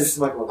for this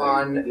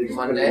on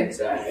Monday.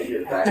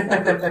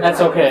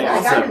 That's okay.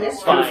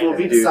 It's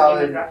fine.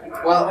 Solid.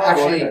 Well,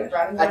 actually,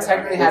 I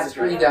technically had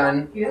 3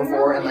 done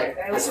before, and like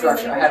the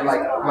structure, I had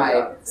like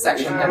my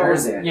section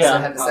headers, so I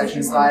had the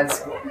section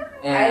slides,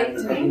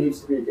 and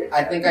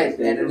I think I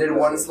edited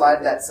 1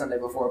 slide that Sunday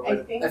before,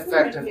 but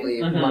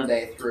effectively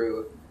Monday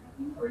through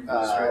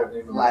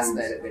last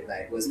night at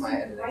midnight was my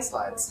editing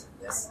slides.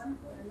 Yes.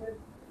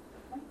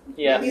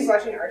 Yes. He's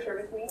watching Archer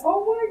with me.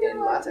 Oh my In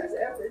LaTeX.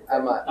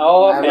 I'm a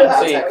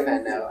fancy. LaTeX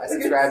fan now. I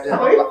subscribed to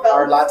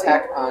our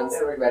LaTeX on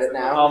Reddit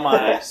now. Oh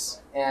my.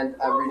 And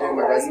I'm redoing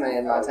my resume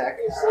in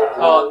LaTeX.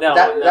 Oh, no.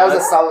 That was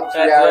a solid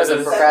 3 hours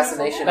of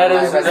procrastination on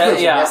my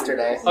resignation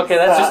yesterday. Okay,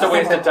 that's just a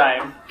waste of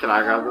time. Can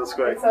I grab this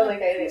quick?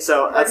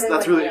 So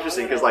that's really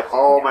interesting, because like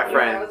all my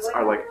friends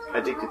are like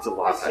addicted to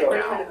LaTeX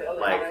now.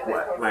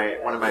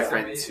 Like one of my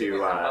friends who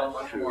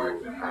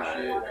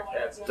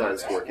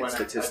does work in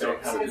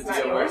statistics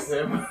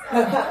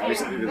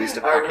recently released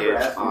a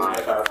package on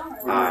the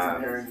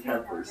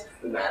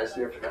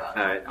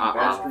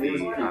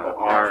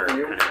R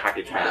kind of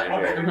package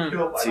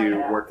manager to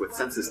work with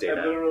census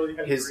data.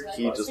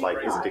 He just like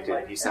is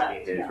addicted. He sent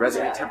me his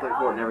resume template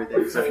for it and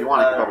everything. So if you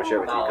want, I can probably share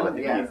it with you, because I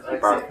think he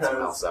borrowed it from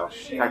someone else. So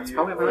in fact, it's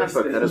probably my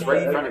MacBook that is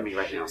right in front of me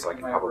right now, so I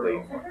can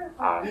probably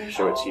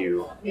show it to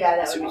you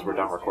as soon as we're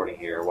done recording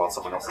here, while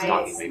someone else is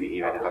talking, maybe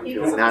even if I'm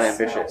feeling that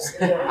ambitious.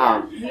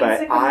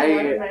 But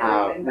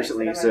I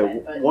recently, so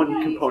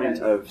one component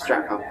of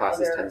StratCom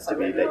classes tends to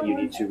be that you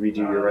need to redo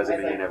your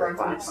resume in every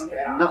class.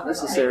 Not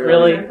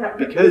necessarily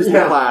because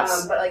the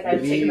class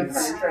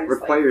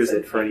requires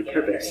it for any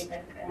purpose,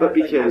 but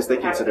because they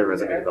consider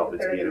resume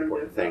development to be an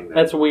important thing that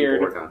That's weird.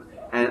 people work on.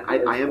 And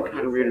I am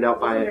kind of weirded out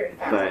by it,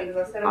 but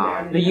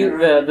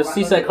the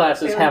CSET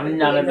classes have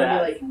none of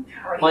that.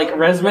 Like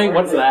resume,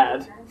 what's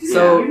that?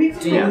 So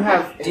do you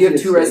have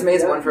 2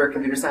 resumes? One for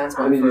computer science,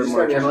 one for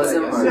more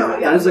journalism? Or?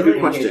 That is a good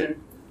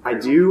question. I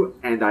do,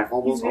 and I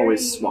almost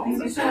always swap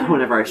them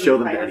whenever I show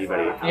them to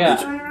anybody.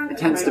 Yeah. It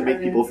tends to make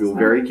people feel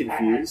very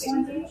confused.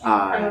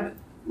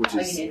 Which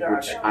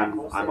I'm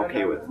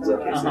okay with in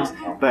some cases.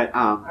 But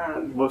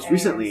most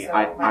recently,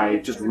 I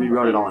just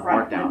rewrote it all in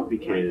Markdown,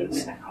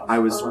 because I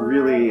was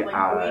really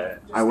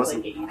I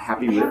wasn't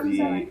happy with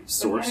the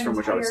source from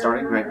which I was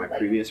starting to write my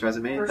previous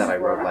resume that I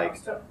wrote like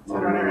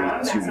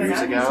literally 2 years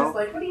ago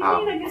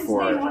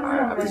for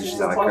a position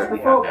that I currently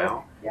have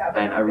now.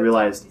 And I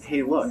realized,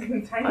 hey, look,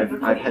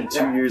 I've had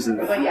 2 years of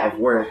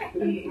work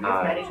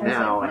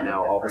now, and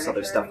now all this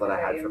other stuff that I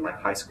had from like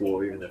high school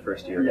or even the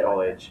first year of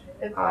college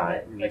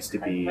needs to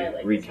be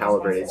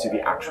recalibrated to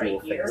the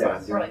actual things that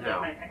I'm doing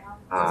now.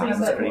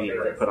 It's pretty neat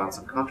to put on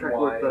some contract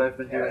work that I've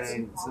been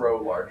doing, some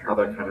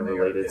other kind of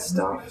related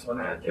stuff,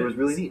 and it was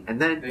really neat.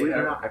 And then, believe it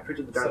or not, I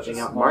printed the darn thing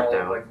out in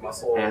Markdown,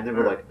 and they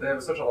were like, and I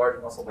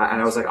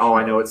was like, oh,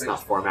 I know it's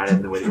not formatted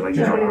in the way that you like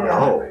it.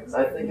 Oh,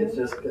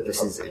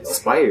 this is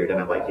inspired,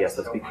 and I'm like, yes,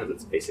 that's because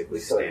it's basically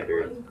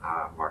standard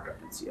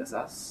markup in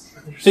CSS.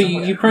 So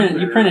you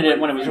printed it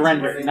when it was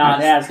rendered,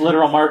 not as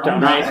literal Markdown,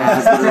 right?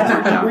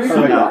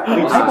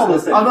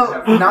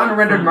 Although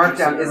non-rendered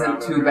Markdown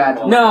isn't too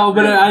bad. No,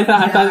 but I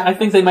thought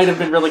think they might have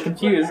been really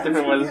confused if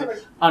it was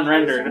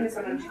unrendered.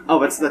 Oh,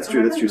 that's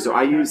true. So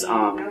I use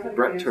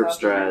Brett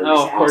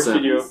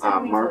Terpstra's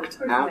Marked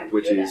app,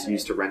 which is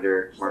used to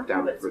render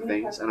Markdown for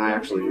things, and I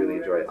actually really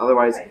enjoy it.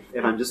 Otherwise,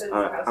 if I'm just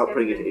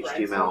outputting it to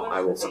HTML, I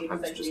will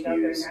sometimes just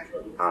use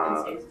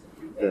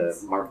the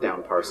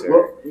Markdown parser,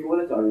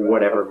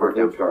 whatever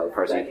Markdown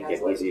parser you can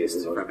get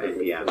easiest from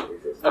NPM.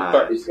 Because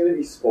NPM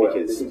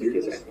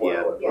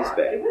is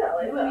big.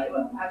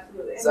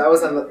 So I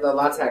was on the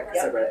LaTeX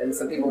subreddit, and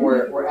some people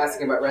were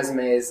asking about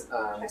resumes.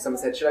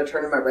 Someone said, should I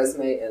turn in my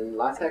resume in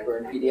LaTeX or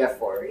in PDF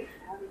form?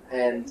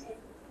 And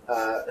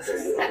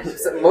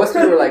so most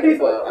people were like,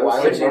 well, why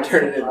would you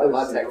turn it in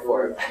LaTeX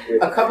form?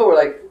 A couple were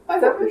like,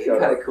 that would be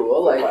kind of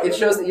cool. Like, it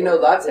shows that you know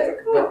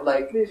LaTeX, but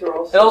like... It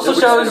also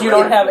shows you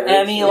don't have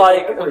any,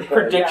 like,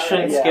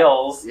 prediction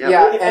skills.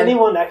 Yeah, if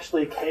anyone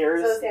actually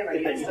cares that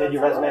you did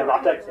your resume in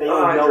LaTeX, they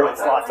know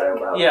it's LaTeX.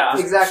 Yeah.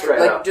 Exactly.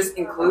 Like, just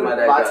include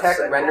LaTeX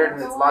rendered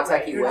in its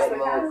LaTeX-y way, a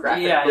little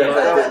graphic. Yeah.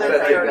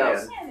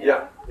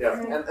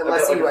 And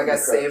unless you, I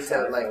guess, save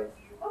to, like,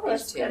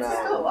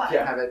 HTML,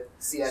 have it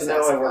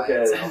CSS by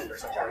itself or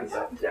something.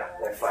 But Yeah,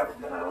 like 5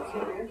 of them.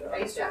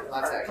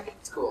 LaTeX,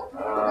 it's cool.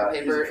 My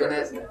paper in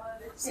it,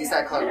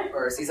 Seaside Club,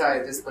 or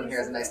Seaside Discipline here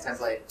has a nice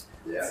template,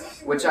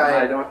 which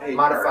I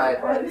modified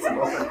some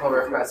open pull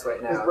requests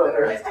right now that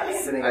are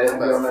sitting in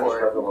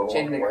limbo for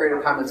changing the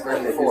Creative Commons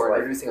version 4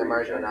 and reducing a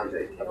margin on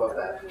above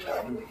that.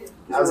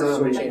 I was able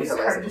to change the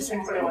license.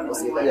 We'll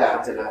see if that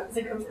happens or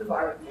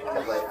not.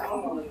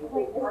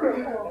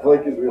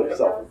 Blake is really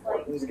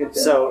self-important.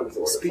 So,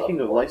 speaking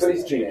of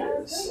license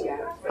changes,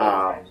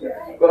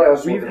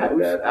 we've had,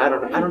 I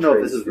don't know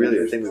if this is really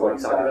the thing we want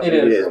to talk about. It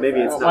Maybe is. Maybe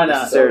it's not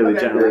necessarily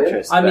general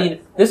interest. I mean,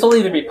 this will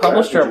either be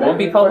published or it won't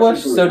be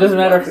published, so it doesn't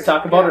matter if we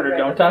talk about it or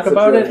don't talk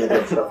about it.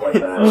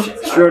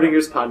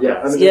 Schrodinger's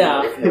podcast.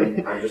 Yeah.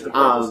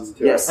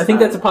 Yes. I think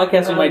that's a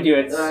podcast we might do.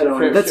 It's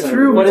That's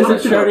true. What is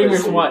it?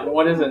 Schrodinger's what?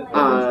 What is it?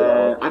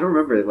 I don't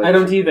remember. Like, I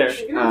don't either.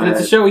 But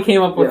it's a show we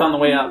came up with on the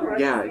way up.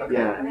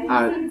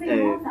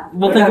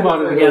 We'll think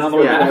about it again on the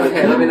way back.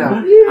 Okay, let me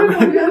know.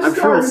 I'm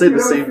sure I'll say the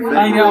same thing.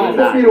 I know.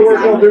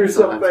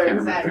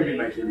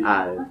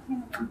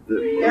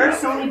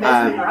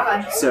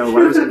 So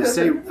what I was going to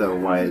say though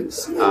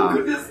was, well,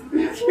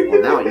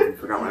 now I even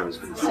forgot what I was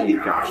going to say.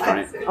 Gosh darn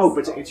it! Oh,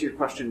 but to answer your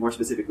question more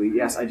specifically,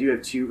 yes, I do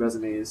have 2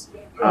 resumes,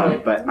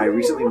 but I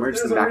recently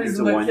merged them back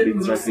into one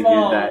because I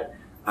figured that.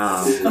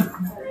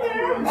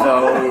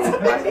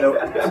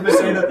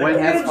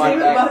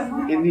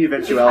 In the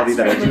eventuality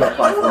that I do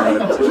apply for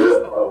another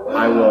position,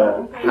 I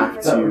will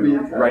have to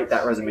write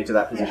that resume to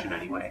that position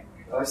anyway.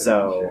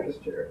 So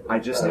I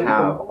just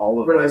have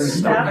all of this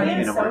stuff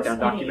in a Markdown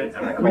document,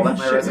 and I call that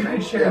my resume.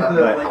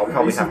 But I'll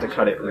probably have to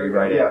cut it,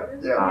 rewrite it,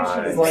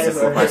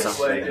 simplify some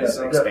things,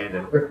 expand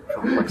it,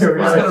 complexify. We're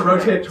just gonna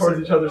rotate towards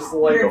each other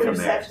slightly. Go from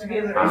there.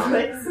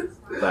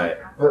 But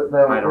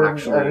I don't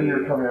actually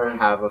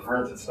have a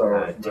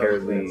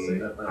terribly.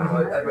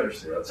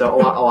 So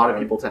a lot of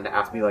people tend to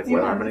ask me like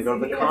whether I'm going to go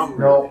to the com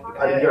route,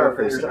 going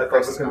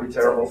to be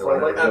terrible. So I'm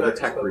going to go the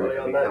tech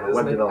route, become a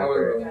web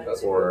developer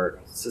or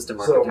system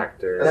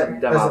architect or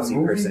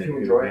DevOpsy person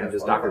who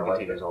manages Docker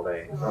containers all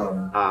day.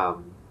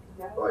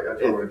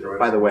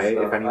 By the way,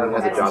 if anyone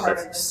has a job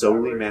that's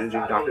solely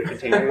managing Docker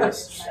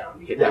containers,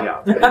 hit me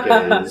up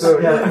because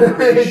I'm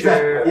pretty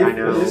sure I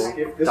know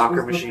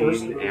Docker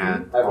machine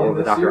and all of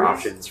the Docker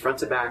options front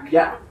to back,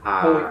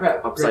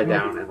 upside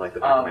down, and like the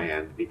back of my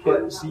hand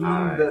because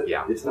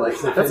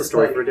that's a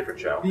story for a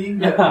different show.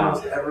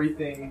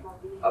 Everything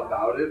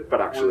about it,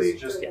 but actually,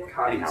 just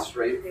copied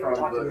straight from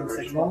the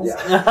originals.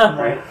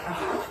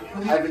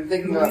 I've been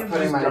thinking about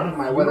putting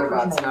my weather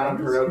bots not on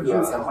Heroku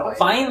at some point.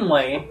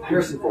 Finally.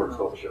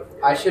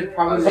 I should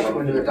probably make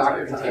them into a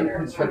Docker container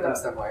and put them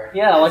somewhere.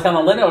 Yeah, like on a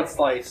Linode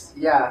slice.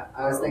 Yeah,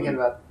 I was thinking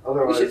about.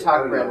 We should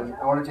talk, Brandon.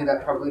 I want to do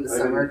that probably this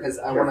summer because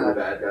I want to.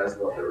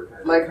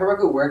 Like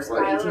Heroku works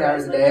like 18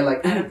 hours a day.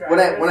 Like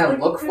when I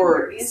look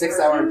for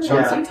 6-hour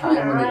chunks of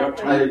time when they don't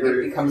turn, it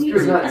becomes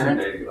pretty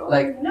apparent.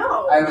 Like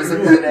I was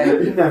looking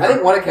today. I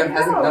think one account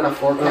hasn't done a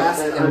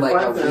forecast in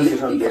like a week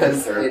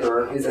because it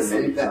is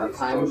asleep at the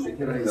time.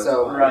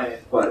 So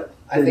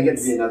I think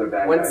it's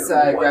once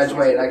I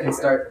graduate, I can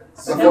start.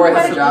 Before I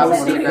have a job,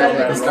 once I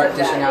graduate, I can start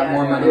dishing out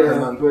more money per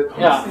month.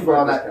 For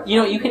all that. You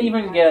know, you can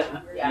even get.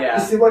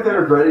 It seemed like they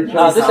were ready.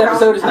 This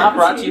episode is not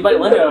brought to you by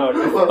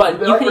Linode, but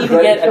you can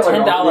even get a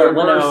 $10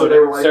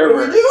 Linode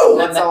server.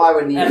 That's all I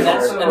would need.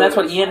 And that's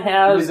what Ian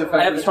has.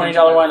 I have the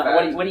 $20 one.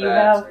 What do you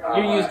have?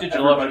 You use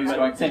DigitalOcean,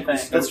 but same thing.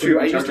 That's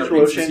true. I use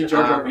DigitalOcean.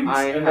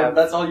 I have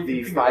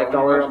the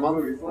 $5 a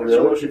month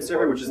DigitalOcean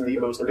server, which is the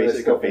most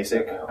basic of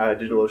basic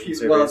DigitalOcean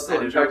servers.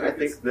 And in fact, I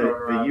think the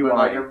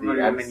UI, the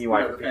admin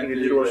UI for picking a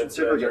DigitalOcean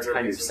server gets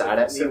kind of sad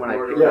at me when I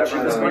pick up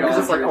this one because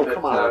it's like, oh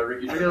come on,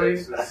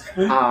 really?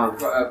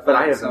 But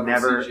I have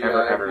never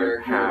ever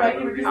had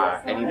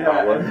any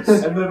problems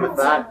with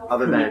that,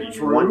 other than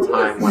one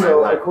time when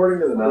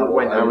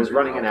I was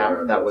running an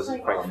app that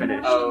wasn't quite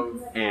finished,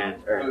 and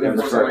it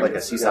was for like a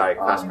CSI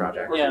class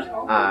project.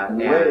 And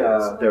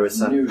there was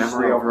some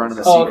memory overrun of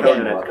the C code,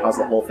 and it caused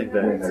the whole thing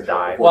to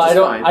die. Well,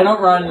 I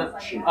don't run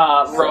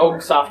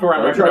rogue software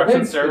on my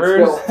production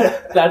servers.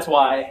 That's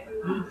why.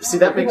 See,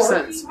 that makes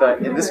sense,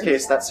 but in this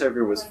case, that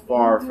server was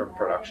far from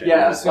production.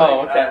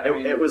 Okay.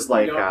 It was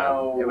like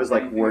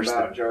worse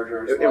than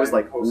it was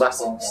like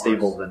less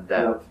stable than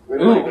dev.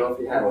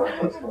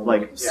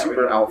 Like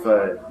super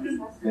alpha,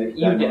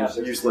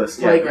 useless.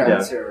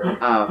 Playground server.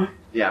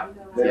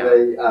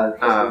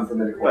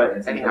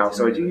 But anyhow,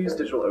 so I do use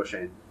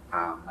DigitalOcean.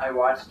 I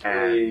watched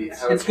and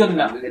it's good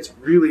enough. It's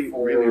really,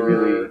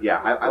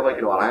 I like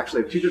it a lot. I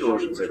actually have 2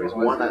 DigitalOcean servers.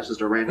 One that's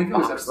just a random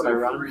box that I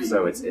run,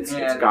 so it's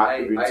got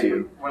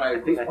Ubuntu. I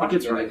think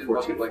it's running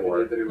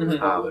 14.4.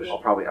 I'll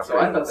probably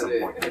upgrade it at some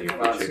point in the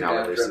near future now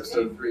that there's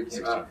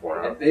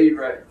 16.4 out.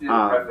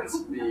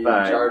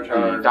 But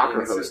the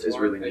Docker host is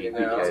really neat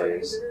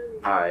because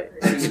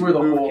this is where the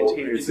whole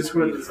containers this is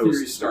where the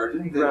theory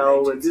started.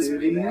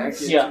 Relatively, and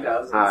you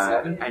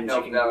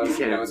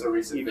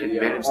can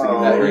manage the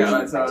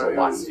configuration a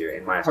lot easier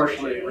in my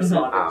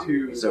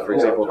estimation. So, for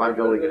example, if I'm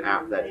building an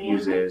app that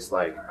uses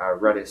like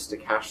Redis to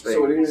cache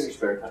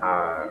things,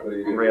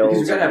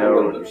 Rails or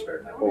Node,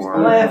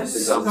 or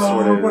some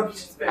sort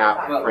of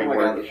app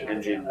framework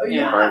engine,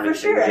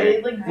 environment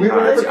engine,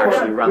 to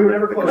actually run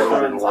the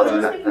code and a lot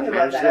of that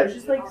manage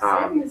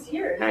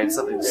it, and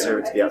something to serve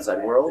it to the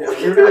outside world, I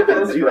can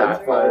do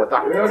that with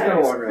Docker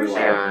containers.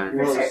 And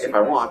if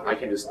I want, I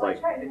can just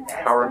like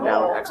power them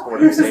down,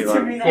 export them, save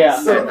them, and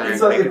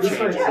then make a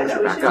change and push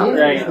it back up,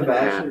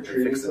 and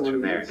fix it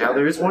from there. Now,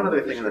 there is one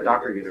other thing in the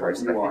Docker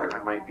universe that I think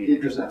I might be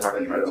interested in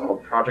talking about. It's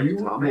called Project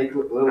Atomic. I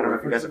don't know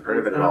if you guys have heard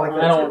of it at all.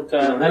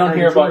 I don't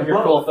hear about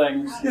your cool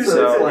things.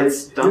 So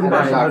it's done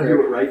by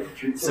Docker.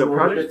 So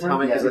Project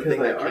Atomic is a thing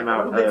that came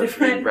out of the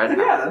Red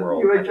Hat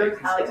world.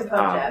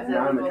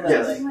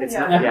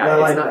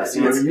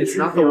 It's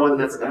not the one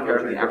that's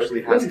apparently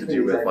actually has to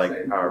do with like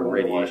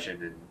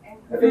radiation and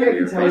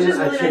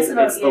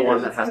it's the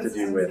one that has to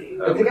do with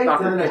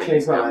Docker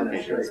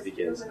applications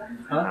because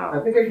I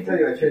think I can tell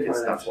you I changed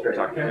mine. That's what we're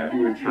talking about.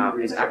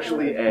 It's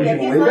actually Would you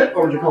believe it,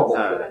 or would you call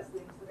it?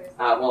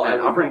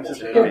 An operating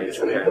system image,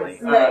 apparently,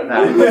 that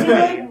is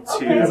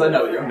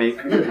made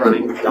to make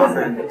running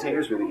Docker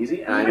containers really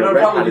easy. And I know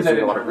Red Hat is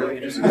doing a lot of really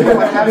interesting things.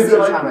 What happens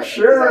to Atomic?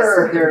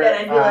 Sure.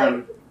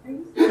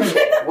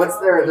 What's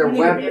their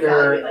web,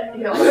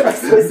 their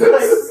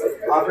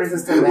operating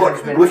system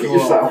management look at tool?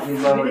 yourself. You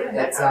load it.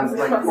 It's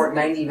like port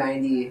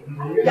 9090.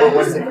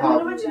 What is it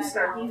called? Do you know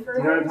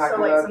what I'm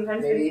talking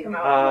about? Maybe.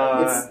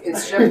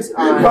 It's shipped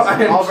on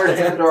all versions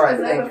of Fedora, I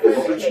think.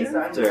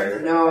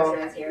 No,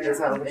 it's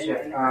not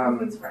OpenShift.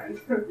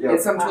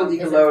 It's some tool you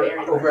can load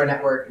over a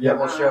network that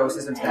will show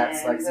system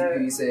stats like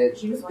CPU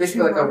usage.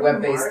 Basically, like a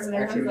web-based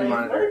activity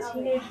monitor.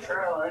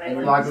 And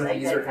you log in with the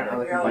user account on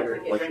the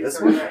computer. Like this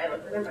one?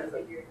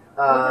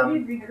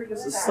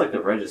 This is like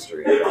the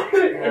registry.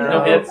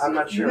 I'm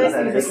not sure what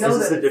that is. This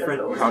is a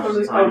different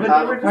Project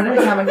Atomic. Project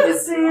Atomic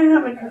is...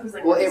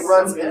 Well, it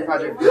runs in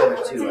Project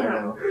Atomic too, I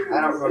know.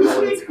 I don't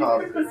remember what it's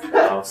called.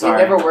 Oh,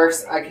 sorry. It never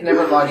works. I can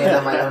never log in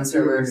on my own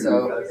server,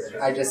 so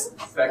I just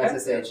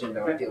SSH and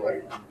don't deal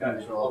with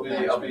individual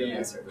management of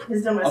my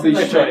server. I'll be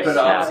straight, but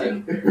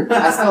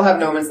I still have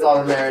GNOME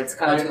installed in there. It's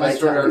kind of too late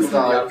to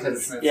install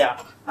because...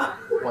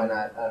 Why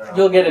not? I don't know.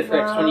 You'll get it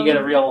fixed when you get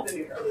a real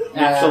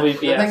actual VPS.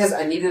 The thing is,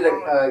 I needed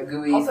a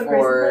GUI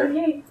for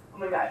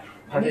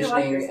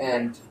partitioning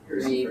and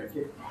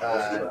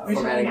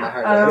formatting my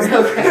hard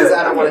drive because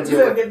I don't want to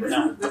deal with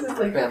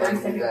family like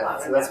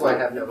that. So that's why I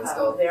have GNOME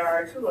installed. But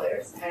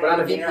on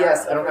a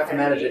VPS, I don't have to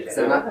manage it because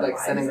I'm not like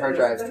sending hard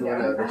drives to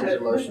Windows or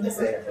DigitalOcean to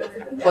say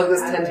plug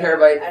this 10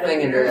 terabyte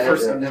thing into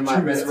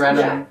this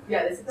random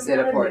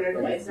SATA port and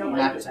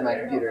map it to my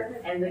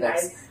computer.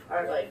 Next.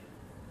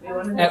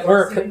 At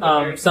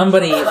work,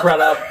 somebody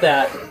brought up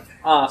that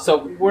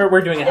so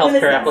we're doing a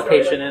healthcare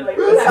application, and we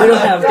don't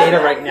have data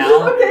right now,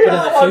 but in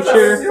the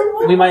future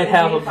we might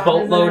have a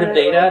boatload of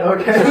data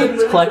because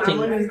it's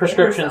collecting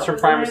prescriptions from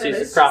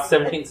pharmacies across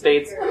 17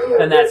 states,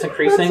 and that's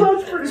increasing.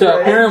 So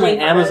apparently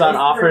Amazon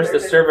offers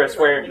this service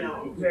where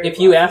if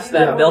you ask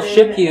them, they'll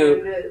ship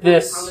you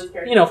this,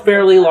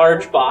 fairly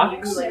large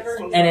box,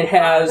 and it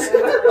has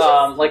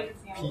like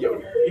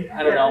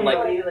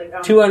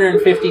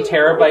 250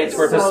 terabytes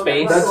worth of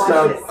space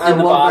in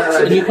the box,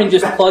 and you can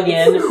just plug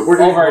in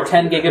over a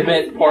 10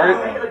 gigabit port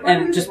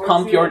and just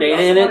pump your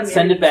data in it,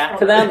 send it back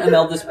to them, and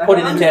they'll just put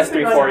it into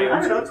S3 for you.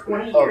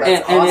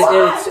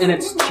 And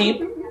it's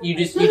cheap. you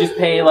just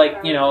pay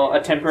like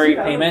a temporary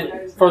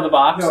payment for the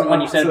box, and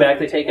when you send it back,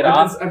 they take it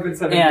off,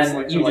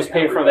 and you just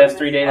pay for this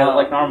 3 data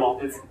like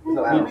normal.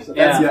 Wow.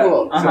 That's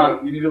cool.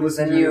 So you need to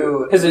listen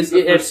to because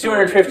it's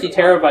 250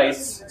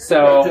 terabytes,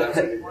 so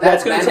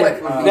that's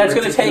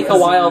gonna take a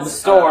while to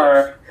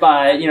store.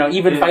 By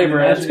even fiber,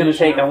 that's going to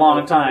take a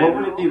long time. What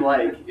would it be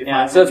like if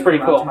I so that's pretty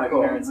cool. my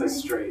parents as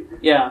straight?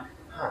 Yeah.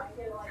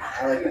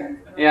 I like that.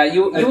 Yeah,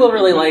 you will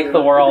really like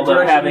the world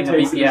of having a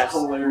VPS.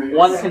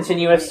 One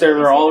continuous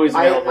server always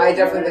available. I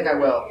definitely think I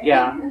will.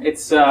 Yeah,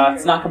 it's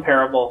not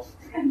comparable.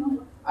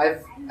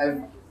 I've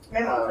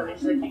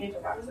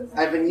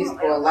been using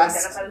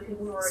last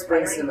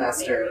spring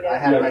semester. I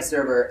had my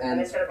server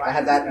and I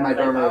had that in my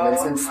dorm room, and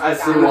since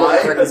the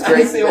network is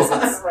great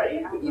because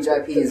each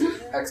IP is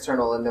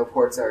external and no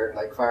ports are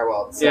like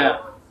firewalled.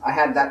 So I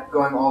had that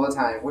going all the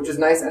time, which was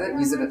nice. I didn't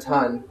use it a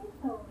ton,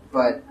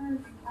 but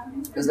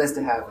it was nice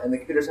to have. And the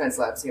computer science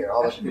labs here,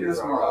 all the computers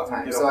are on all the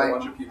time. So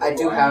I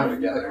do have a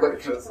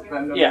quick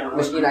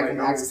machine I can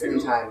access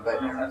anytime,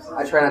 but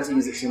I try not to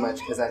use it too much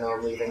because I know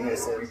I'm leaving here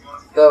soon.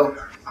 Though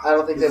I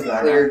don't think they've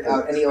cleared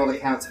out any old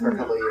accounts for a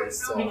couple of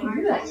years, so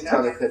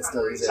probably could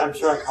still use it. I'm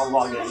sure I can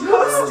log in.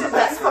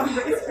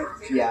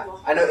 Yeah,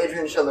 I know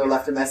Adrian Schiller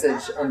left a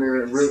message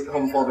under root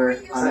home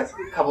folder on a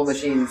couple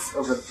machines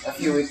over a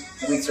few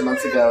weeks or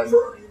months ago, and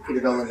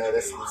Peter Dolan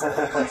noticed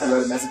and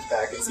wrote a message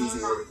back. It's easy.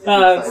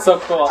 That's so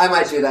cool. I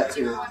might do that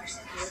too,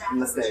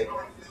 unless they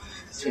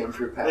change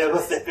root passwords. Yeah,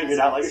 unless they figured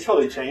out like,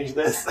 totally change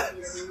this.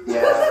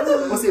 Yeah,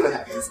 we'll see what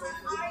happens.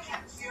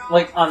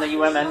 Like on the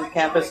UMN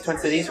campus, Twin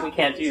Cities, we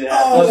can't do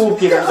that. Those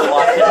computers are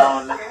locked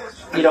down.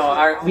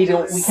 We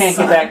can't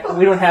get back.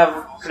 We don't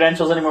have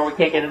credentials anymore. We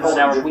can't get into the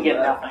network. We get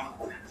nothing.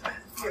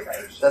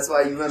 That's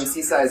why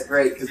UMCSI is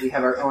great because we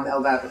have our own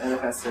LDAP and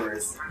NFS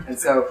servers, and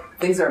so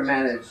things are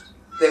managed.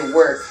 They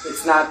work.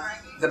 It's not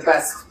the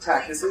best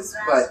practices,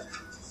 but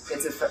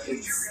it's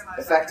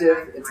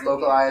effective. It's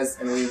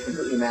localized, and we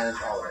completely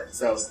manage all of it.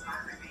 So it's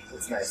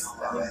nice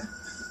that way.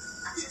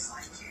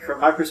 From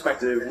my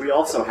perspective, we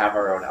also have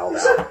our own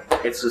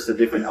LDAP. It's just a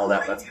different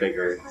LDAP that's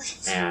bigger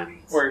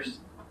and worse.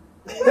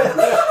 Hey,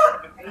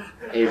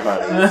 buddy.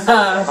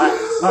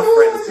 My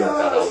friends built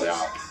that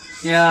LDAP.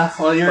 Yeah,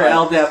 well, your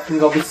LDAP can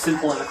go be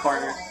simple in the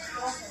corner.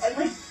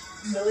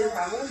 I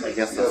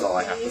guess that's all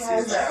I have to say.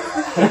 Is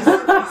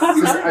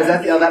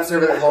that the LDAP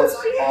server that holds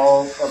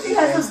all of the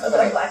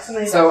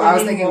things? So I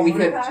was thinking we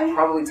could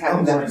probably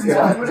tap that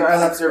because our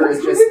LDAP server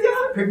is just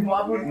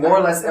more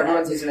or less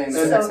everyone's username is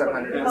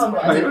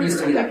X500. It didn't used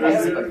to be that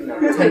case, but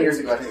 10 years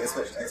ago I think they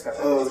switched to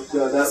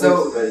X500.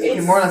 So it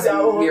can more or less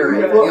mirror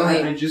it. The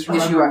only issue we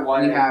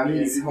have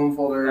is home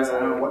folders. I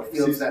don't know what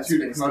fields that's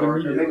being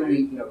stored, or maybe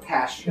we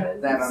cache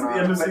that on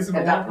our. But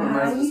at that point, we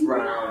might just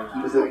run our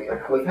own. Is it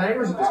click hang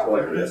or is it just go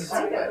like this?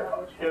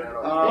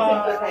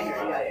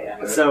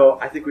 So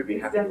I think we'd be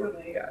happy with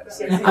you guys.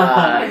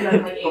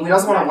 But we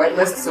also want a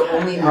whitelist, so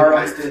only our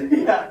own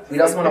students.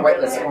 We'd also want a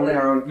whitelist, so only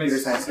our own computer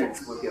science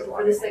students would be able to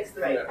watch.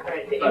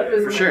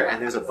 For sure,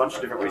 and there's a bunch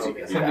of different ways you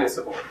can do that.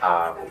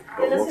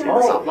 But we'll take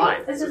this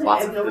offline.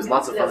 There's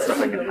lots of fun stuff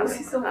that can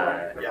happen.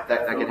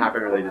 That can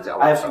happen related to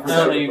LDAP.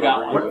 Oh, you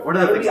got one. One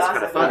of the things that's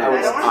kind of fun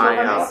is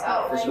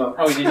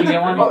Oh, did you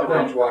get one? I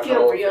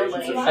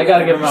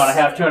gotta give them out. I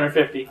have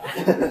 250.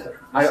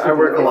 I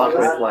work a lot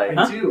with like.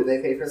 Do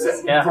they pay for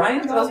this? Yeah.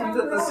 Brian tells me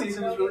that this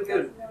season is really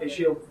good. Hey,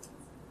 Shield.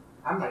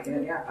 I'm liking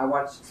it. Yeah, I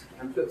watched.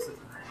 I'm clips of.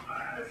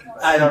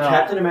 I don't know.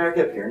 Captain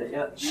America appeared in it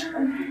yet?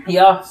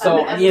 Yeah, so,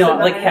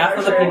 like half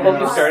of the people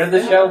who started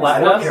the show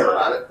left us.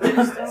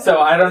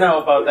 So I don't know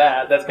about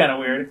that. That's kind of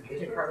weird.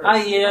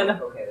 Hi, Ian.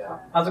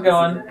 How's it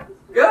going?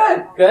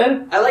 Good.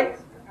 Good?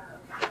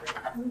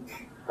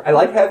 I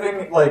like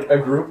having like a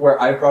group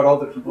where I brought all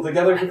the people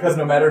together because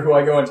no matter who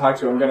I go and talk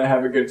to, I'm gonna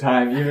have a good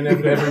time, even if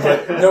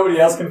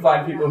nobody else can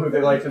find people who they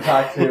like to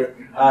talk to.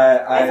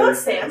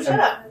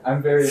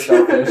 I'm very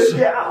selfish.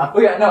 Yeah.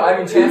 Well, yeah, no, I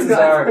mean, chances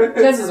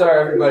are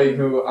everybody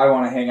who I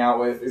want to hang out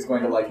with is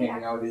going to like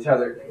hanging out with each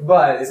other,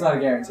 but it's not a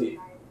guarantee.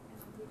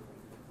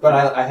 But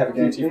I have a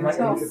guarantee for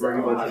myself. So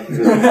what have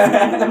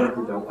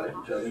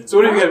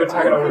you guys been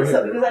talking about over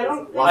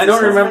here? I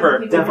don't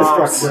remember. I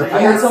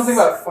heard something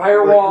about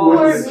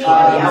firewalls.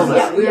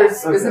 We were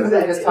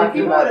specifically just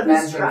talking about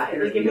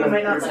managing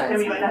computer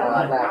science.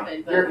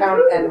 Your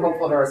account and home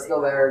folder are still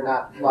there,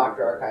 not locked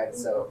or archived,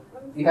 so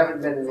you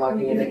haven't been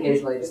logging in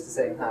occasionally just to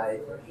say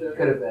hi.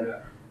 Could have been.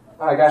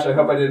 Oh gosh, I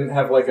hope I didn't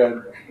have like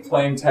a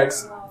plain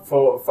text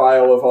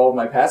file of all of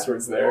my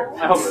passwords there.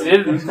 I hope you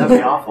didn't. That'd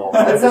be awful.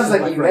 That sounds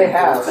like you may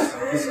have.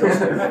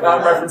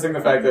 I'm referencing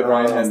the fact that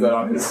Ryan has that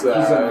on his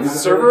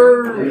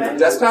server,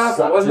 desktop,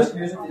 what was it?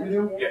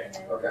 Yeah.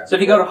 So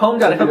if you go to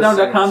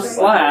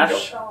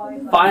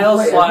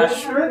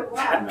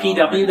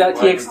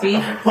home.hipdown.com/file/pw.txt,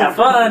 have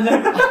fun.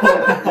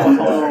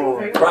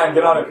 Brian,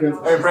 get on it. Hey,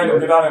 Brandon,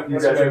 get on it. You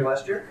guys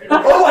last year?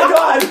 Oh my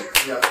god!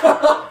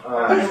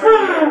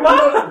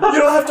 You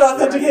don't have to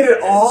authenticate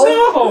at all?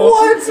 No!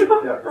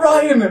 What?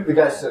 Ryan, The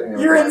guy's sitting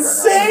there. you're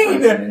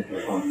insane!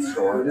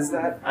 What is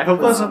that? I hope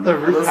that's not the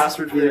root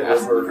password for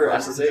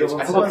SSH.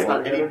 I hope it's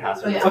not any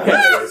password.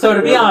 Okay, so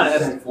to be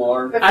honest,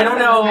 I don't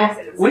know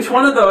which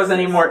one of those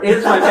anymore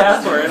is my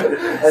password.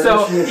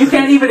 So you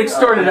can't even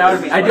extort it out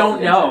of me. I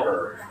don't know.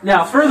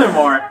 Now,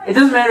 furthermore, it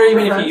doesn't matter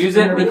even if you use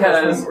it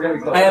because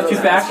I have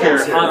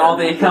two-factor on all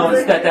the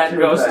accounts that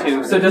goes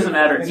to, so it doesn't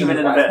matter even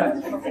in a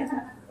bit.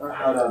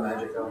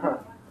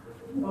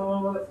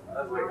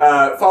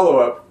 Follow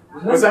up.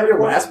 Was that your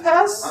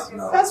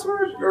LastPass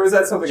password? Or was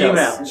that something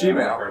else?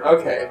 Gmail.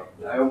 Okay.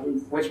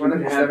 Which one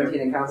of your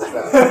 17 accounts is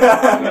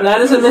that?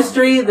 That is a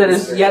mystery that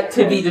is yet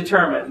to be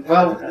determined.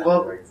 Well,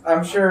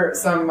 I'm sure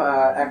some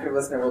active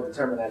listener will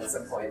determine that at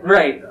some point.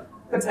 Right.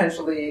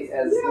 Potentially,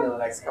 as the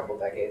next couple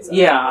decades.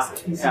 Yeah.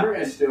 This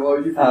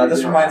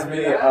reminds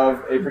me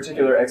of a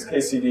particular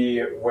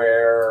XKCD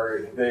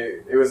where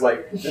it was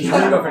like the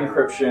dream of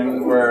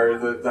encryption, where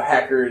the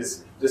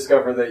hackers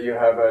discover that you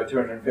have a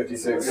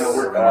 256 bit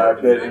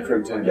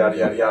encrypted, yada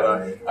yada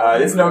yada.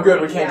 It's no good.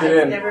 We can't get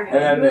in.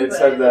 And then it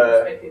said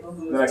the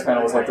next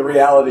panel was like the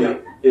reality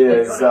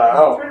is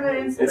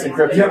it's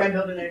encrypted.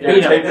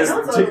 You take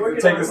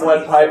this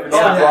lead pipe and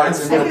some blocks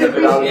and you'll get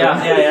it out.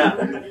 Yeah.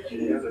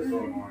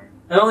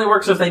 It only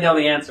works if they know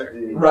the answer.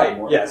 Right,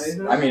 yes.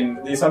 I mean,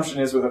 the assumption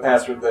is with a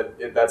password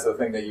that that's a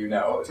thing that you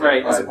know,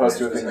 right, as opposed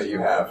to a thing that you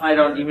have. I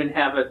don't even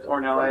have it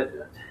or know it.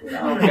 I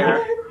don't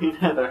care. You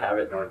neither have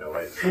it nor know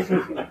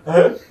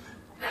it.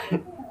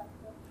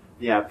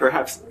 Yeah,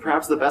 perhaps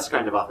the best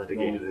kind of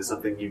authentication is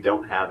something you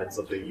don't have and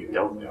something you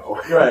don't know.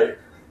 Right.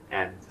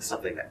 And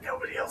something that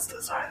nobody else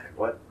does either.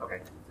 What?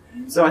 Okay.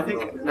 So I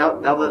think now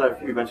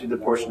that we've entered the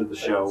portion of the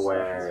show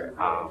where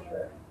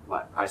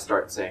I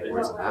start saying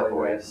words in that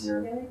voice.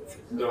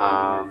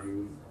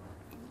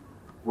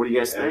 What do you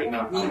guys think?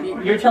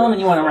 You're telling me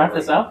you want to wrap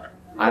this up?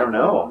 I don't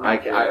know. I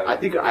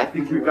think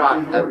we've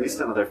got at least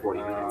another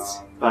 40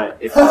 minutes. But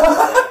if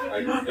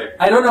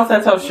I don't know if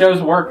that's how shows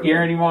work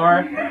here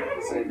anymore. I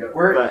think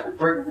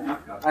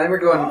we're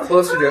going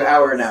closer to an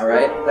hour now,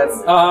 right?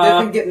 That's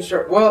been getting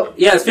short. Well,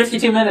 yeah, it's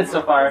 52 minutes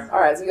so far. All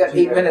right, so we got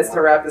 8 minutes to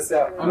wrap this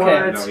up.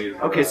 Okay.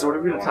 Okay, so what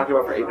are we going to talk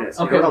about for 8 minutes?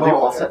 Okay.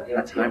 I'll set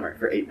a timer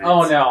for 8 minutes.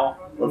 Oh no.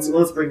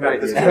 Let's bring back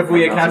this. Have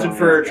we accounted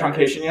for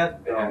truncation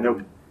yet?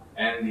 Nope.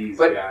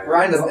 But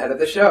Ryan doesn't edit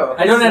the show.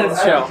 I don't edit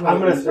the show. I'm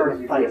going to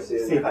start a fight, see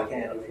if I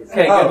can.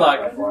 Okay, good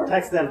luck.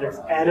 Text editors,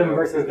 Adam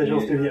versus Visual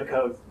Studio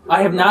Code.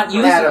 I have not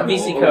used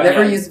VC Code.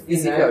 Never used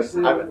VC Code.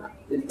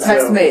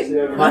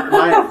 TextMate.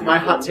 My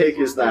hot take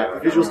is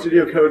that Visual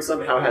Studio Code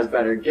somehow has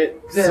better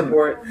Git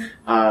support,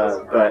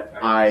 but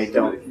I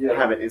don't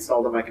have it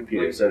installed on my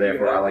computer, so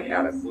therefore I like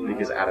Adam,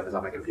 because Adam is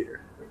on my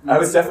computer. I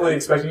was definitely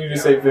expecting you to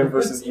say Vim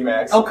versus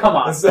Emacs. Oh, come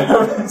on. Instead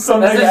of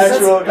something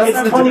actual. It's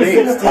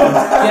 2016.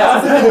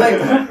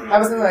 I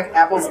was thinking like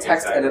Apple's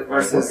text edit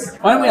versus.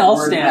 Why don't we all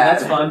stand?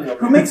 That's fun.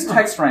 Who makes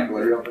Text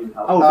Wrangler?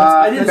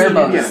 I didn't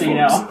mean it, so you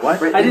know.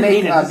 What? I didn't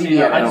mean it, so you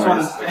know. I just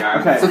wanted to...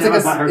 Okay. So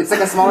it's like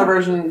a smaller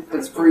version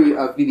that's free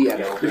of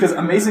BBEdit. Because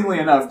amazingly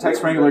enough,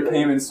 Text Wrangler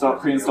came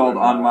pre-installed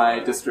on my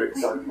district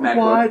MacBook.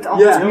 What?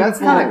 Yeah. That's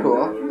kind of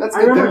cool. That's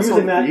I good. remember That's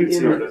using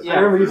that. Yeah. I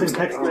remember using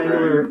Text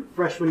Wrangler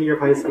freshman year of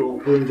high school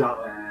doing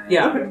Java.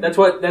 Yeah, that's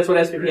what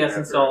SPPS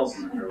installs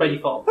by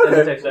default. As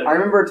a text I editor.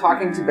 remember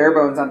talking to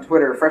Barebones on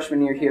Twitter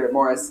freshman year here at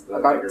Morris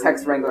about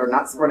Text Wrangler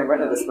not supporting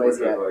Retina displays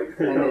yet,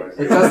 and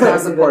it does not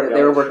support it.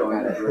 They were working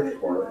on it.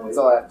 That's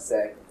all I have to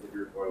say.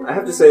 I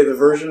have to say the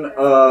version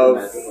of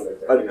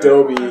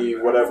Adobe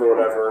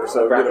whatever,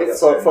 so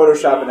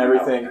Photoshop and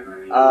everything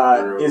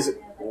is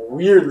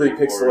weirdly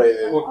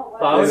pixelated.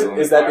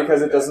 Is that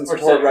because it doesn't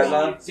support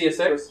Retina?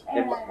 CS6?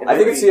 I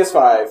think it's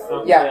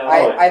CS5. Yeah,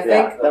 I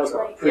think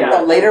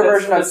a later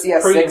version of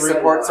CS6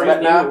 supports Pretty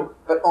Retina, new.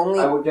 but only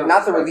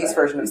not the release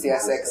version of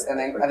CS6. And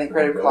then I think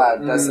Creative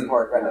Cloud does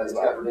support Retina as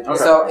well. Okay.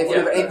 So if you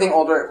have anything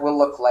older, it will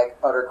look like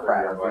utter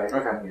crap.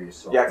 Okay.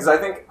 Yeah, because I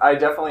think I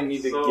definitely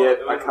need to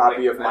get a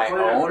copy of my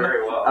own.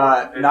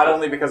 Not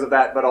only because of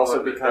that, but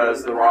also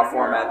because the raw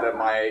format that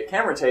my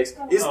camera takes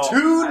is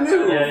too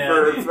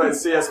new for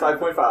CS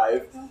 5.5.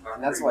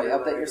 And that's why you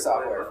update your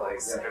software,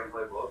 folks.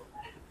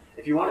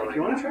 If you want to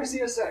try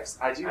CSX,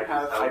 I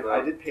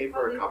did pay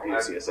for a copy of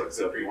CSX.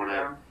 So if you want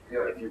to,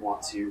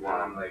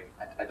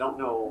 I don't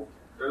know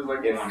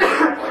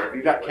if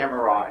you've got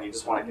Camera Raw and you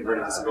just want to convert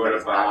it to something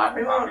that's not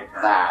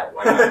that,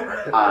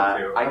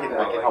 I can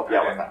help you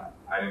out with that.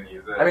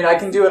 I mean, I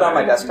can do it on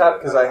my desktop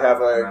because I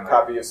have a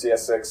copy of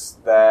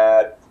CS6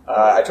 that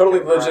I totally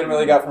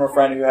legitimately got from a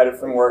friend who had it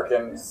from work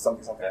and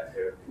something.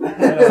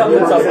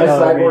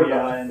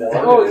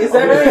 Oh, is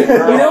that right?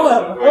 You know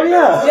him? Oh,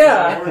 yeah.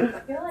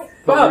 Yeah.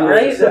 Bob,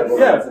 right? Yeah,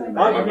 I'm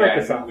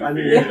Microsoft. I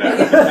mean,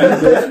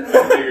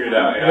 figured it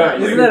out. Yeah.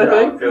 Isn't that a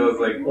thing? It was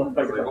like what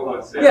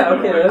was it? Yeah,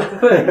 okay, that's the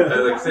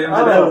thing.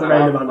 that was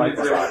random on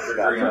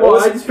Microsoft. Well,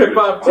 I just picked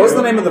Bob. What was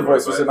the name of the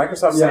voice? Was it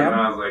Microsoft And Sam?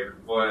 I was like,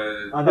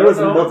 what? There was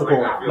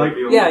multiple.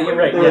 Yeah, you're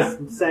right. There Yeah.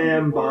 was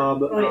Sam, Bob,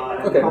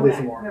 probably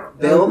some more.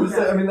 Bill?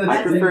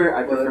 I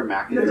prefer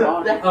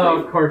Macintosh. Oh,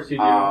 of course you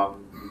do.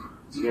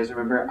 Do you guys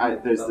remember?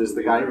 There's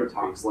the guy who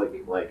talks like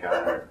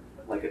a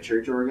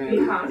church organ.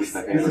 He's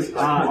my favorite. Is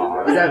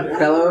that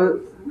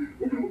Bellow?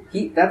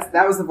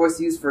 That was the voice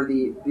used for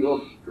the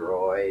old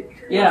droid.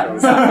 Yeah.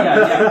 So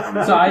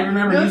I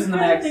remember using the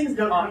Max in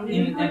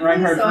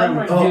Reinhardt's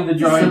room to do the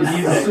droid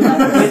music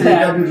with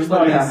that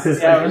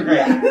voice. Yeah, it was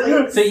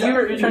great. So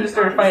you're trying to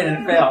start a fight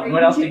and it failed.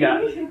 What else you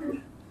got?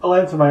 I'll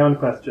answer my own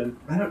question.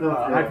 I don't know.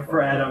 I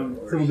prefer Adam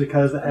simply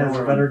because it has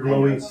a better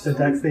glowy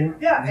syntax theme.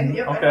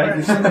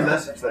 Okay.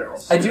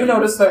 I do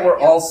notice that we're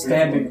all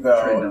standing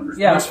though, which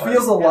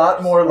feels a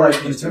lot more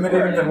like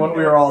intimidating than when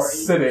we were all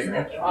sitting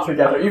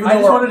together. Even I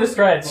though just wanted to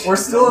stretch. we're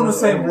still on the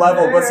same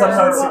level, but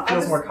somehow it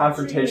feels more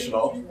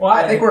confrontational.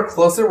 I think we're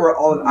closer. We're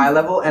all at eye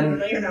level,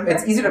 and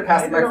it's easier to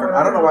pass the microphone.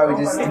 I don't know why we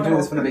just didn't do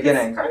this from the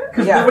beginning.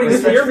 Because nobody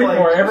was here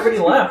before. Everybody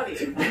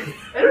left.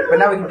 But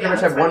now we can pretty much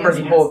have one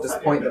person hold,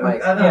 just point the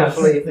mic. Yeah.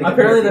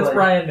 Apparently that's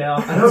Brian now.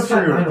 I know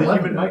true. The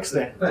human mic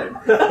stand. I am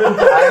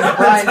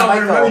Brian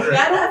Michael.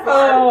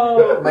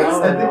 Mike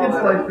stand. I think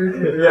it's like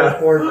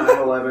before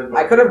 9/11.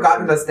 I could have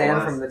gotten the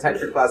stand from the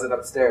texture closet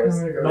upstairs.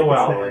 Oh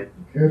wow.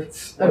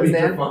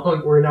 Stand?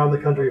 We're now in the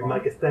country of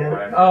Micah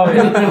Stan. Oh,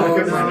 yeah.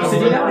 So do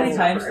you know how many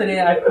times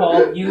today I've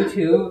called you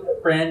two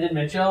Brandon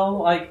Mitchell,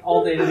 like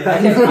all day today?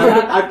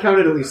 I've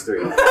counted at least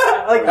 3.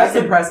 That's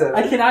impressive.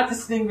 I cannot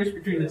distinguish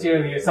between the two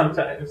of you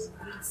sometimes.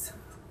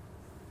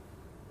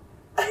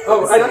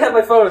 Oh, I don't have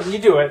my phone. You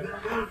do it.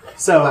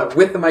 So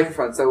with the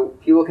microphone, so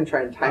people can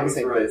try and time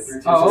sync this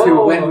Oh. to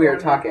when we are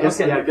talking.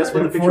 Okay. Yeah, guess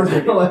what the picture's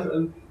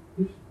taking.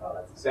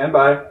 Stand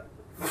by.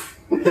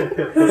 Stand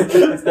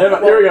by.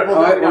 Here we go.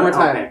 All right, one more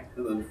time.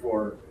 And then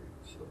 4.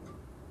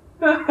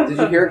 Did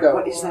you hear it go?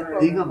 What is that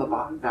thing on the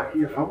back of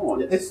your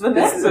phone? It's the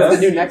This is Nexus.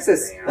 the new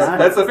Nexus.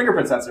 That's the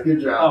fingerprint sensor.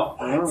 Good job.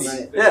 Oh,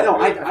 Yeah. No,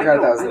 I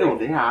forgot that was know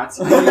there. that.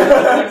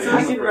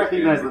 I can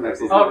recognize the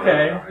Nexus.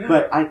 okay.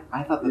 But I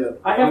thought that.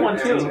 I have one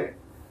too.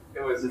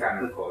 It was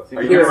kind of close.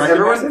 Here,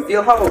 everyone,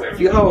 feel how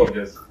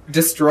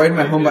destroyed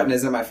my home button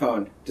is on my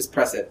phone. Just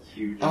press it.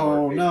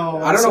 Oh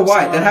no! I don't know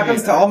why. That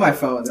happens to all my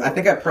phones. I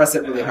think I press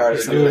it really hard. Or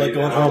You something. really like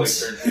going home.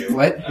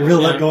 What? You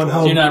really like going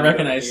home. Do not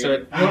recognize, so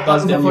it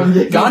buzzed in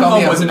you. Gone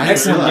Home was an I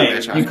excellent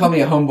didn't game. You call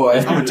me a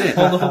homeboy. Oh, it did.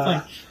 Hold the whole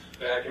thing.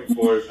 Back and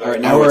forth. All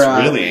right, now we're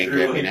really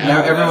angry at me now.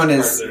 now everyone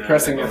is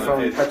pressing their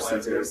phone touch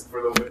sensors.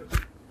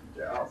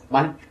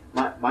 Mine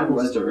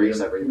was to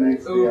erase everything.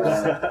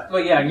 Well,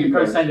 yeah, you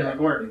probably signed it with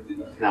Word.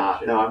 Nah,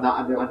 no, I'm not.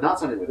 I'm not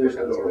signing with this.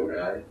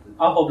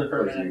 I'll hold it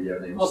for a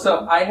minute. Well,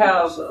 so I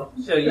have,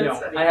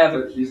 I have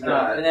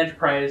an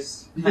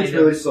enterprise kind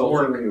of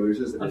work,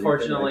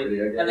 unfortunately,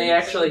 and they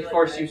actually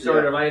force you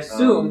sort of, I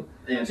assume,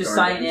 to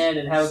sign in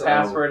and have a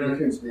password and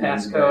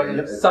passcode and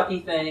a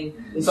sucky thing.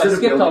 So I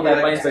skipped all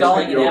that by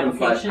installing an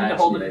application to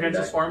hold the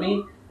credentials for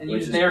me and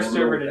use their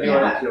server to do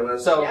it.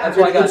 So that's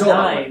why I got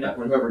 9.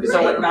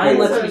 So what 9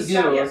 lets me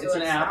do is it's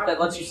an app that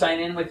lets you sign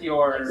in with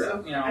your,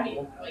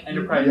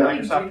 enterprise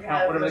Microsoft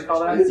account, whatever they call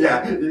that.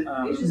 Yeah.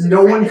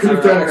 No one could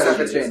have done Microsoft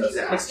it. Exchange.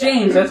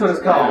 Exchange, that's what it's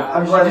called.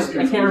 I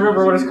can't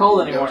remember what it's called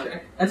anymore.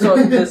 And so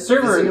the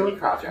server,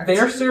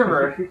 their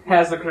server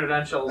has the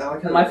credentials,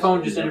 and my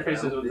phone just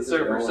interfaces with the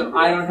server, so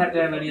I don't have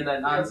to have any of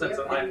that nonsense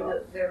on my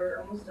phone.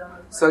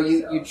 So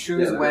you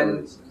choose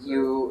when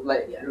you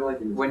let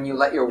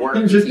your work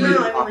be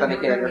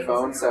authenticated on your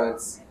phone. So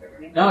it's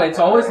No, it's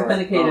always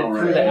authenticated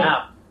through the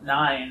app,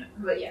 9,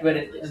 but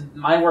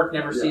my work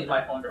never sees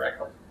my phone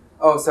directly.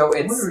 so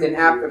it's an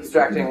app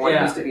abstracting what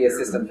used to be a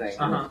system thing.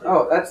 Uh-huh.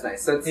 Oh, that's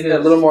nice. So it's It a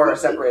is. little more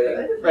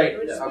separated. Right.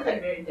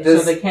 Okay. So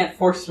they can't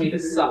force me to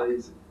suck.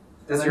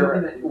 Does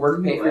your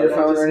work pay for your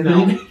phone or anything?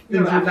 No. Maybe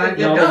you gotta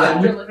be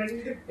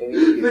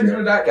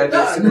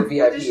a super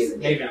VIP.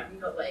 Maybe.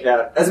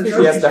 Yeah,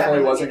 SPPS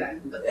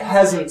definitely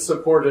hasn't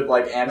supported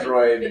like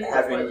Android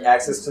having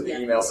access to the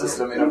email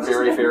system in a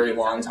very, very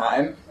long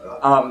time.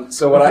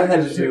 So what I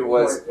had to do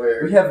was,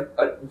 we have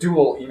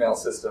dual email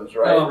systems,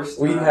 right? Oh.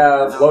 We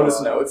have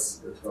Lotus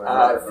Notes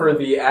for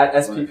the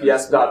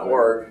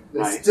 @spps.org.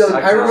 Still,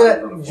 I remember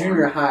that in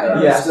junior high. Are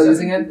you Yeah. still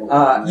using it?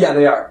 Yeah,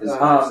 they are.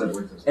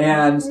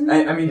 And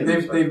I mean,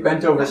 they've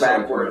bent over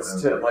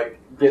backwards to like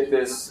get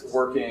this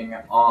working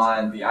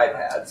on the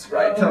iPads,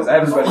 right? Because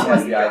everybody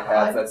has the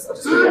iPads. That's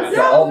distributed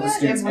to all the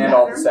students and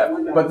all the staff.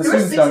 But the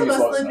students don't use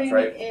Lotus Notes,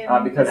 right?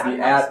 Because the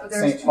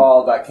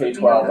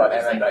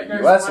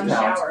 @stpaul.k12.mn.us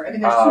account,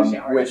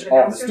 which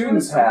all the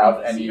students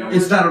have and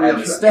use, and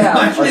the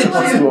staff are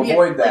supposed to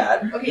avoid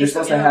that. You're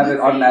supposed to have it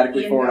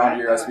automatically forward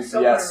onto your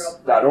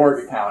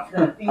SPPS.org account.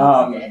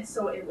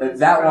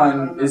 That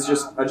one is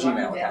just a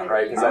Gmail account,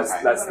 right? Because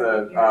that's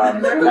the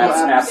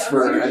apps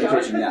for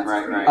education. Yeah.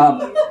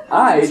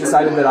 I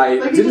decided that I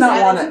did not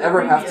want to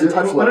ever have to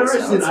touch Lotus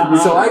Notes,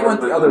 so I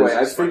went the other way.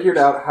 I figured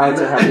out how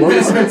to have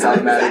Lotus Notes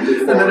automatically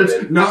forwarded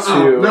to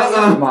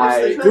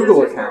my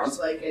Google account,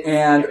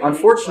 and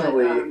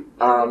unfortunately,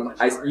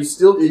 you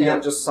still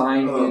can't just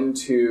sign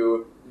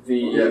into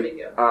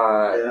the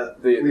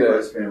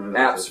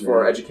apps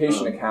for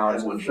education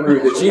account through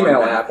the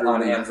Gmail app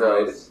on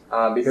Android,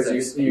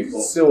 because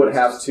you still would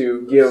have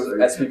to give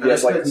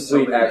SPPS like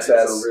complete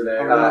access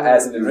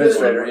as an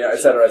administrator, et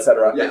cetera, et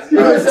cetera.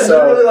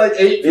 So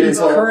it is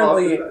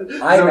currently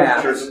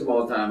IMAPed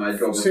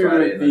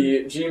to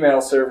the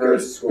Gmail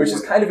servers, which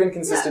is kind of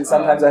inconsistent.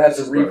 Sometimes I have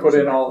to re-put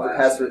in all of the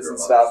passwords and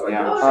stuff.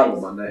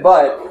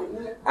 But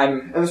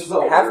I'm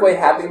halfway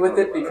happy with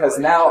it because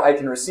now I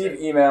can receive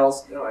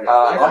emails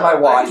on my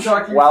watch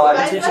while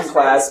I'm teaching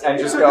class and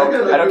just go,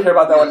 I don't care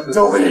about that one,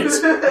 delete!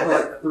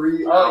 Like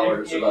 3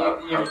 hours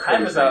about your how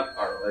time is crazy up.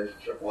 our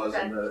relationship was.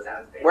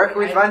 Where can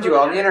we find you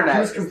on the internet?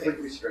 He was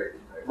completely straight.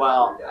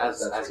 Well,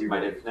 as you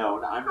might have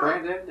known, I'm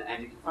Brandon,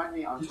 and you can find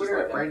me on Twitter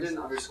at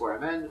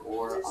Brandon_MN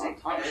or on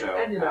Talk Show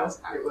as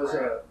It was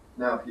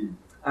now he.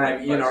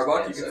 I'm Ian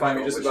Arbuck. You can find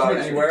me just about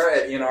anywhere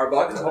at Ian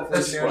Arbuck.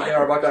 Hopefully soon,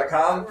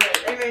 IanArbuck.com.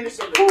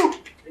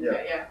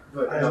 Yeah.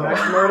 I'm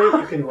Max Marty.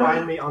 You can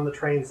find me on the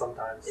train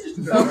sometimes.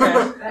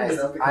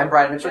 I'm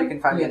Brian Mitchell. You can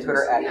find me on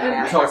Twitter at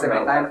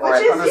 @789 or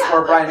at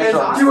 _Brian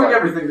Mitchell. Doing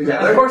everything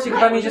together. Of course, you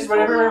can find me just about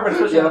everywhere, but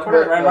especially on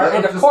Twitter, right?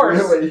 And of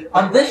course,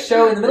 on this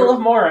show in the middle of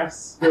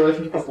Morris. The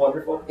relationship was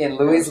wonderful. In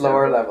Louis'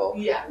 lower level.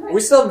 Yeah. We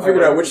still haven't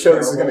figured out which show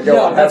this is going to go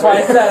No, on. that's why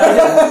I said.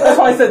 That's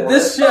why I said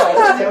this show.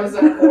 That was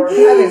a horrible.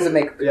 That needs to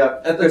make Yeah,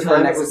 at the good for a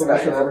time, next it was the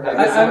most special. ever had.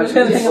 I'm just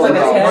kind of thinking like a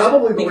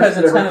 10 because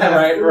it's kind of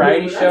a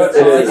variety show.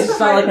 It's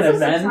not like an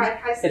event.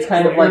 It's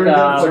kind of like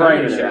a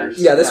variety show.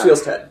 Yeah, this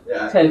feels 10.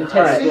 Yeah. 10.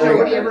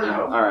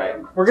 Alright.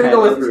 We're gonna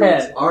go with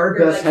 10. Our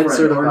best Ten friend,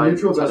 certified our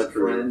mutual friends. best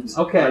friend.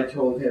 Okay. I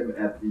told him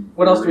at the.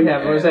 What else do we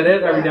have? Was that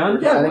it? Are we done?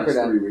 Yeah, I think we're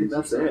done. 3 weeks.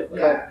 That's it.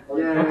 Yeah.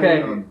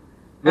 Okay.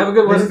 Have a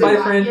good one. Bye,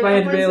 friends. Bye,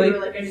 Aunt Bailey.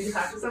 Like, I need to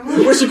talk to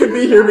someone. Wish you could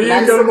be here, but you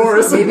didn't go to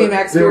Morris. Maybe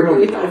Max They were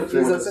Beerke, going if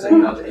he's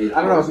listening. I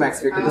don't know if Max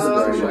Beerke listens to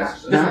the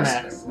show. Different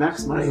Max.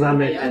 Max might. It's not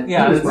me.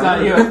 Yeah, it's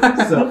not you.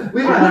 So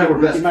we and I were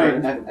best He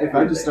might, friends. if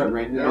I just start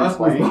randomly Yeah,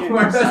 playing it,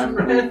 my best I'm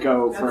going to friend.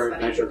 go for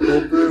Nitro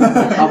Cold Brew.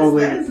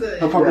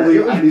 He'll probably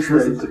Yeah, at least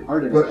listen to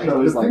part of it. But And I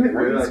was like, the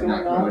what is thing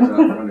going that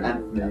on?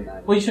 And then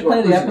Well, you should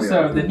play the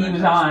episode that he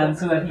was on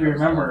so that he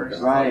remembers.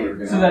 Right.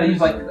 So that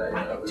he's like,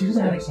 do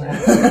that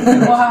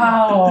again.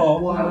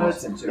 Wow. Yeah,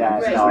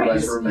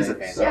 no, he's a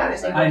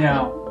fan. I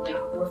know. Like,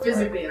 we're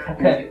physically not.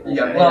 Okay. You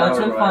got Well, it's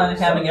been fun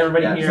having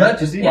everybody Yeah, here so that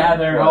just-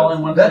 gathered all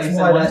in one That's place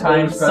at why one that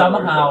time goes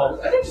somehow.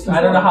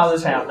 I don't know how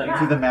this happened.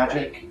 Through the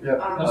magic.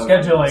 Of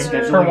scheduling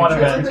for one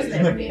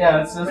event. Yeah,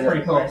 that's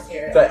pretty cool.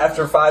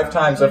 After 5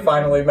 times, I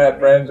finally met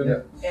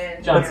Brandon.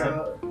 Johnson.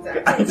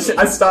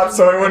 I stopped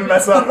so I wouldn't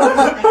mess up.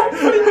 What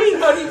do you mean?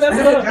 How do you mess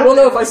it up? Well,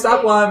 no, if I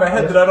stop while I'm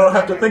ahead, then I don't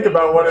have to think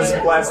about what his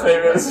last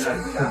name is.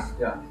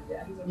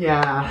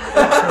 Yeah.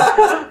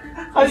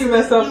 How do you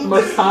mess up the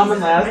most common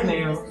last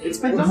name? It's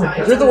been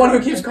done. You're the one who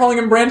keeps calling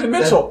him Brandon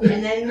Mitchell.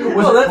 And then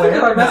Well, that's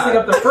because I'm messing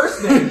up the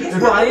first name. It's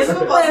Brian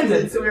and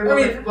Brandon. I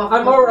mean,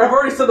 I've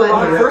already said the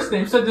wrong first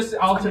name, so just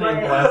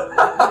alternate the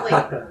last.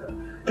 Like,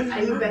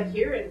 I moved back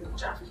here and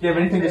Josh. Do you have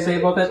anything to say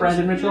about that,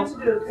 Brandon Mitchell?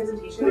 To do a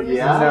presentation.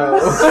 Yeah.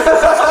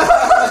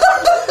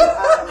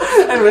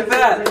 And with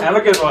that, have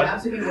a good one.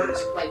 Absolutely worked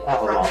like That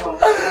was from awesome. home.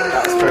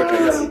 That was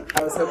perfect.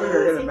 I was hoping we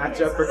were going to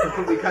match up for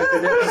completely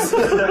contradictions.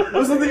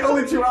 Those are the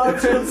only 2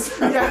 options.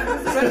 Yeah,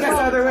 but guess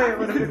either way, it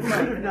would have been You could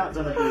fun. have not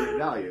done a good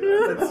value.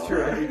 That's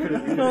true. You could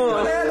have been.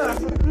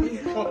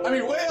 I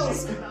mean,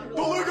 whales!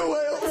 Beluga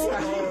whales!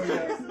 Oh,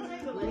 yes.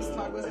 Let's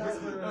talk about that.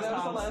 That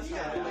was the last guy.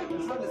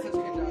 Such a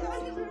good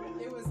job.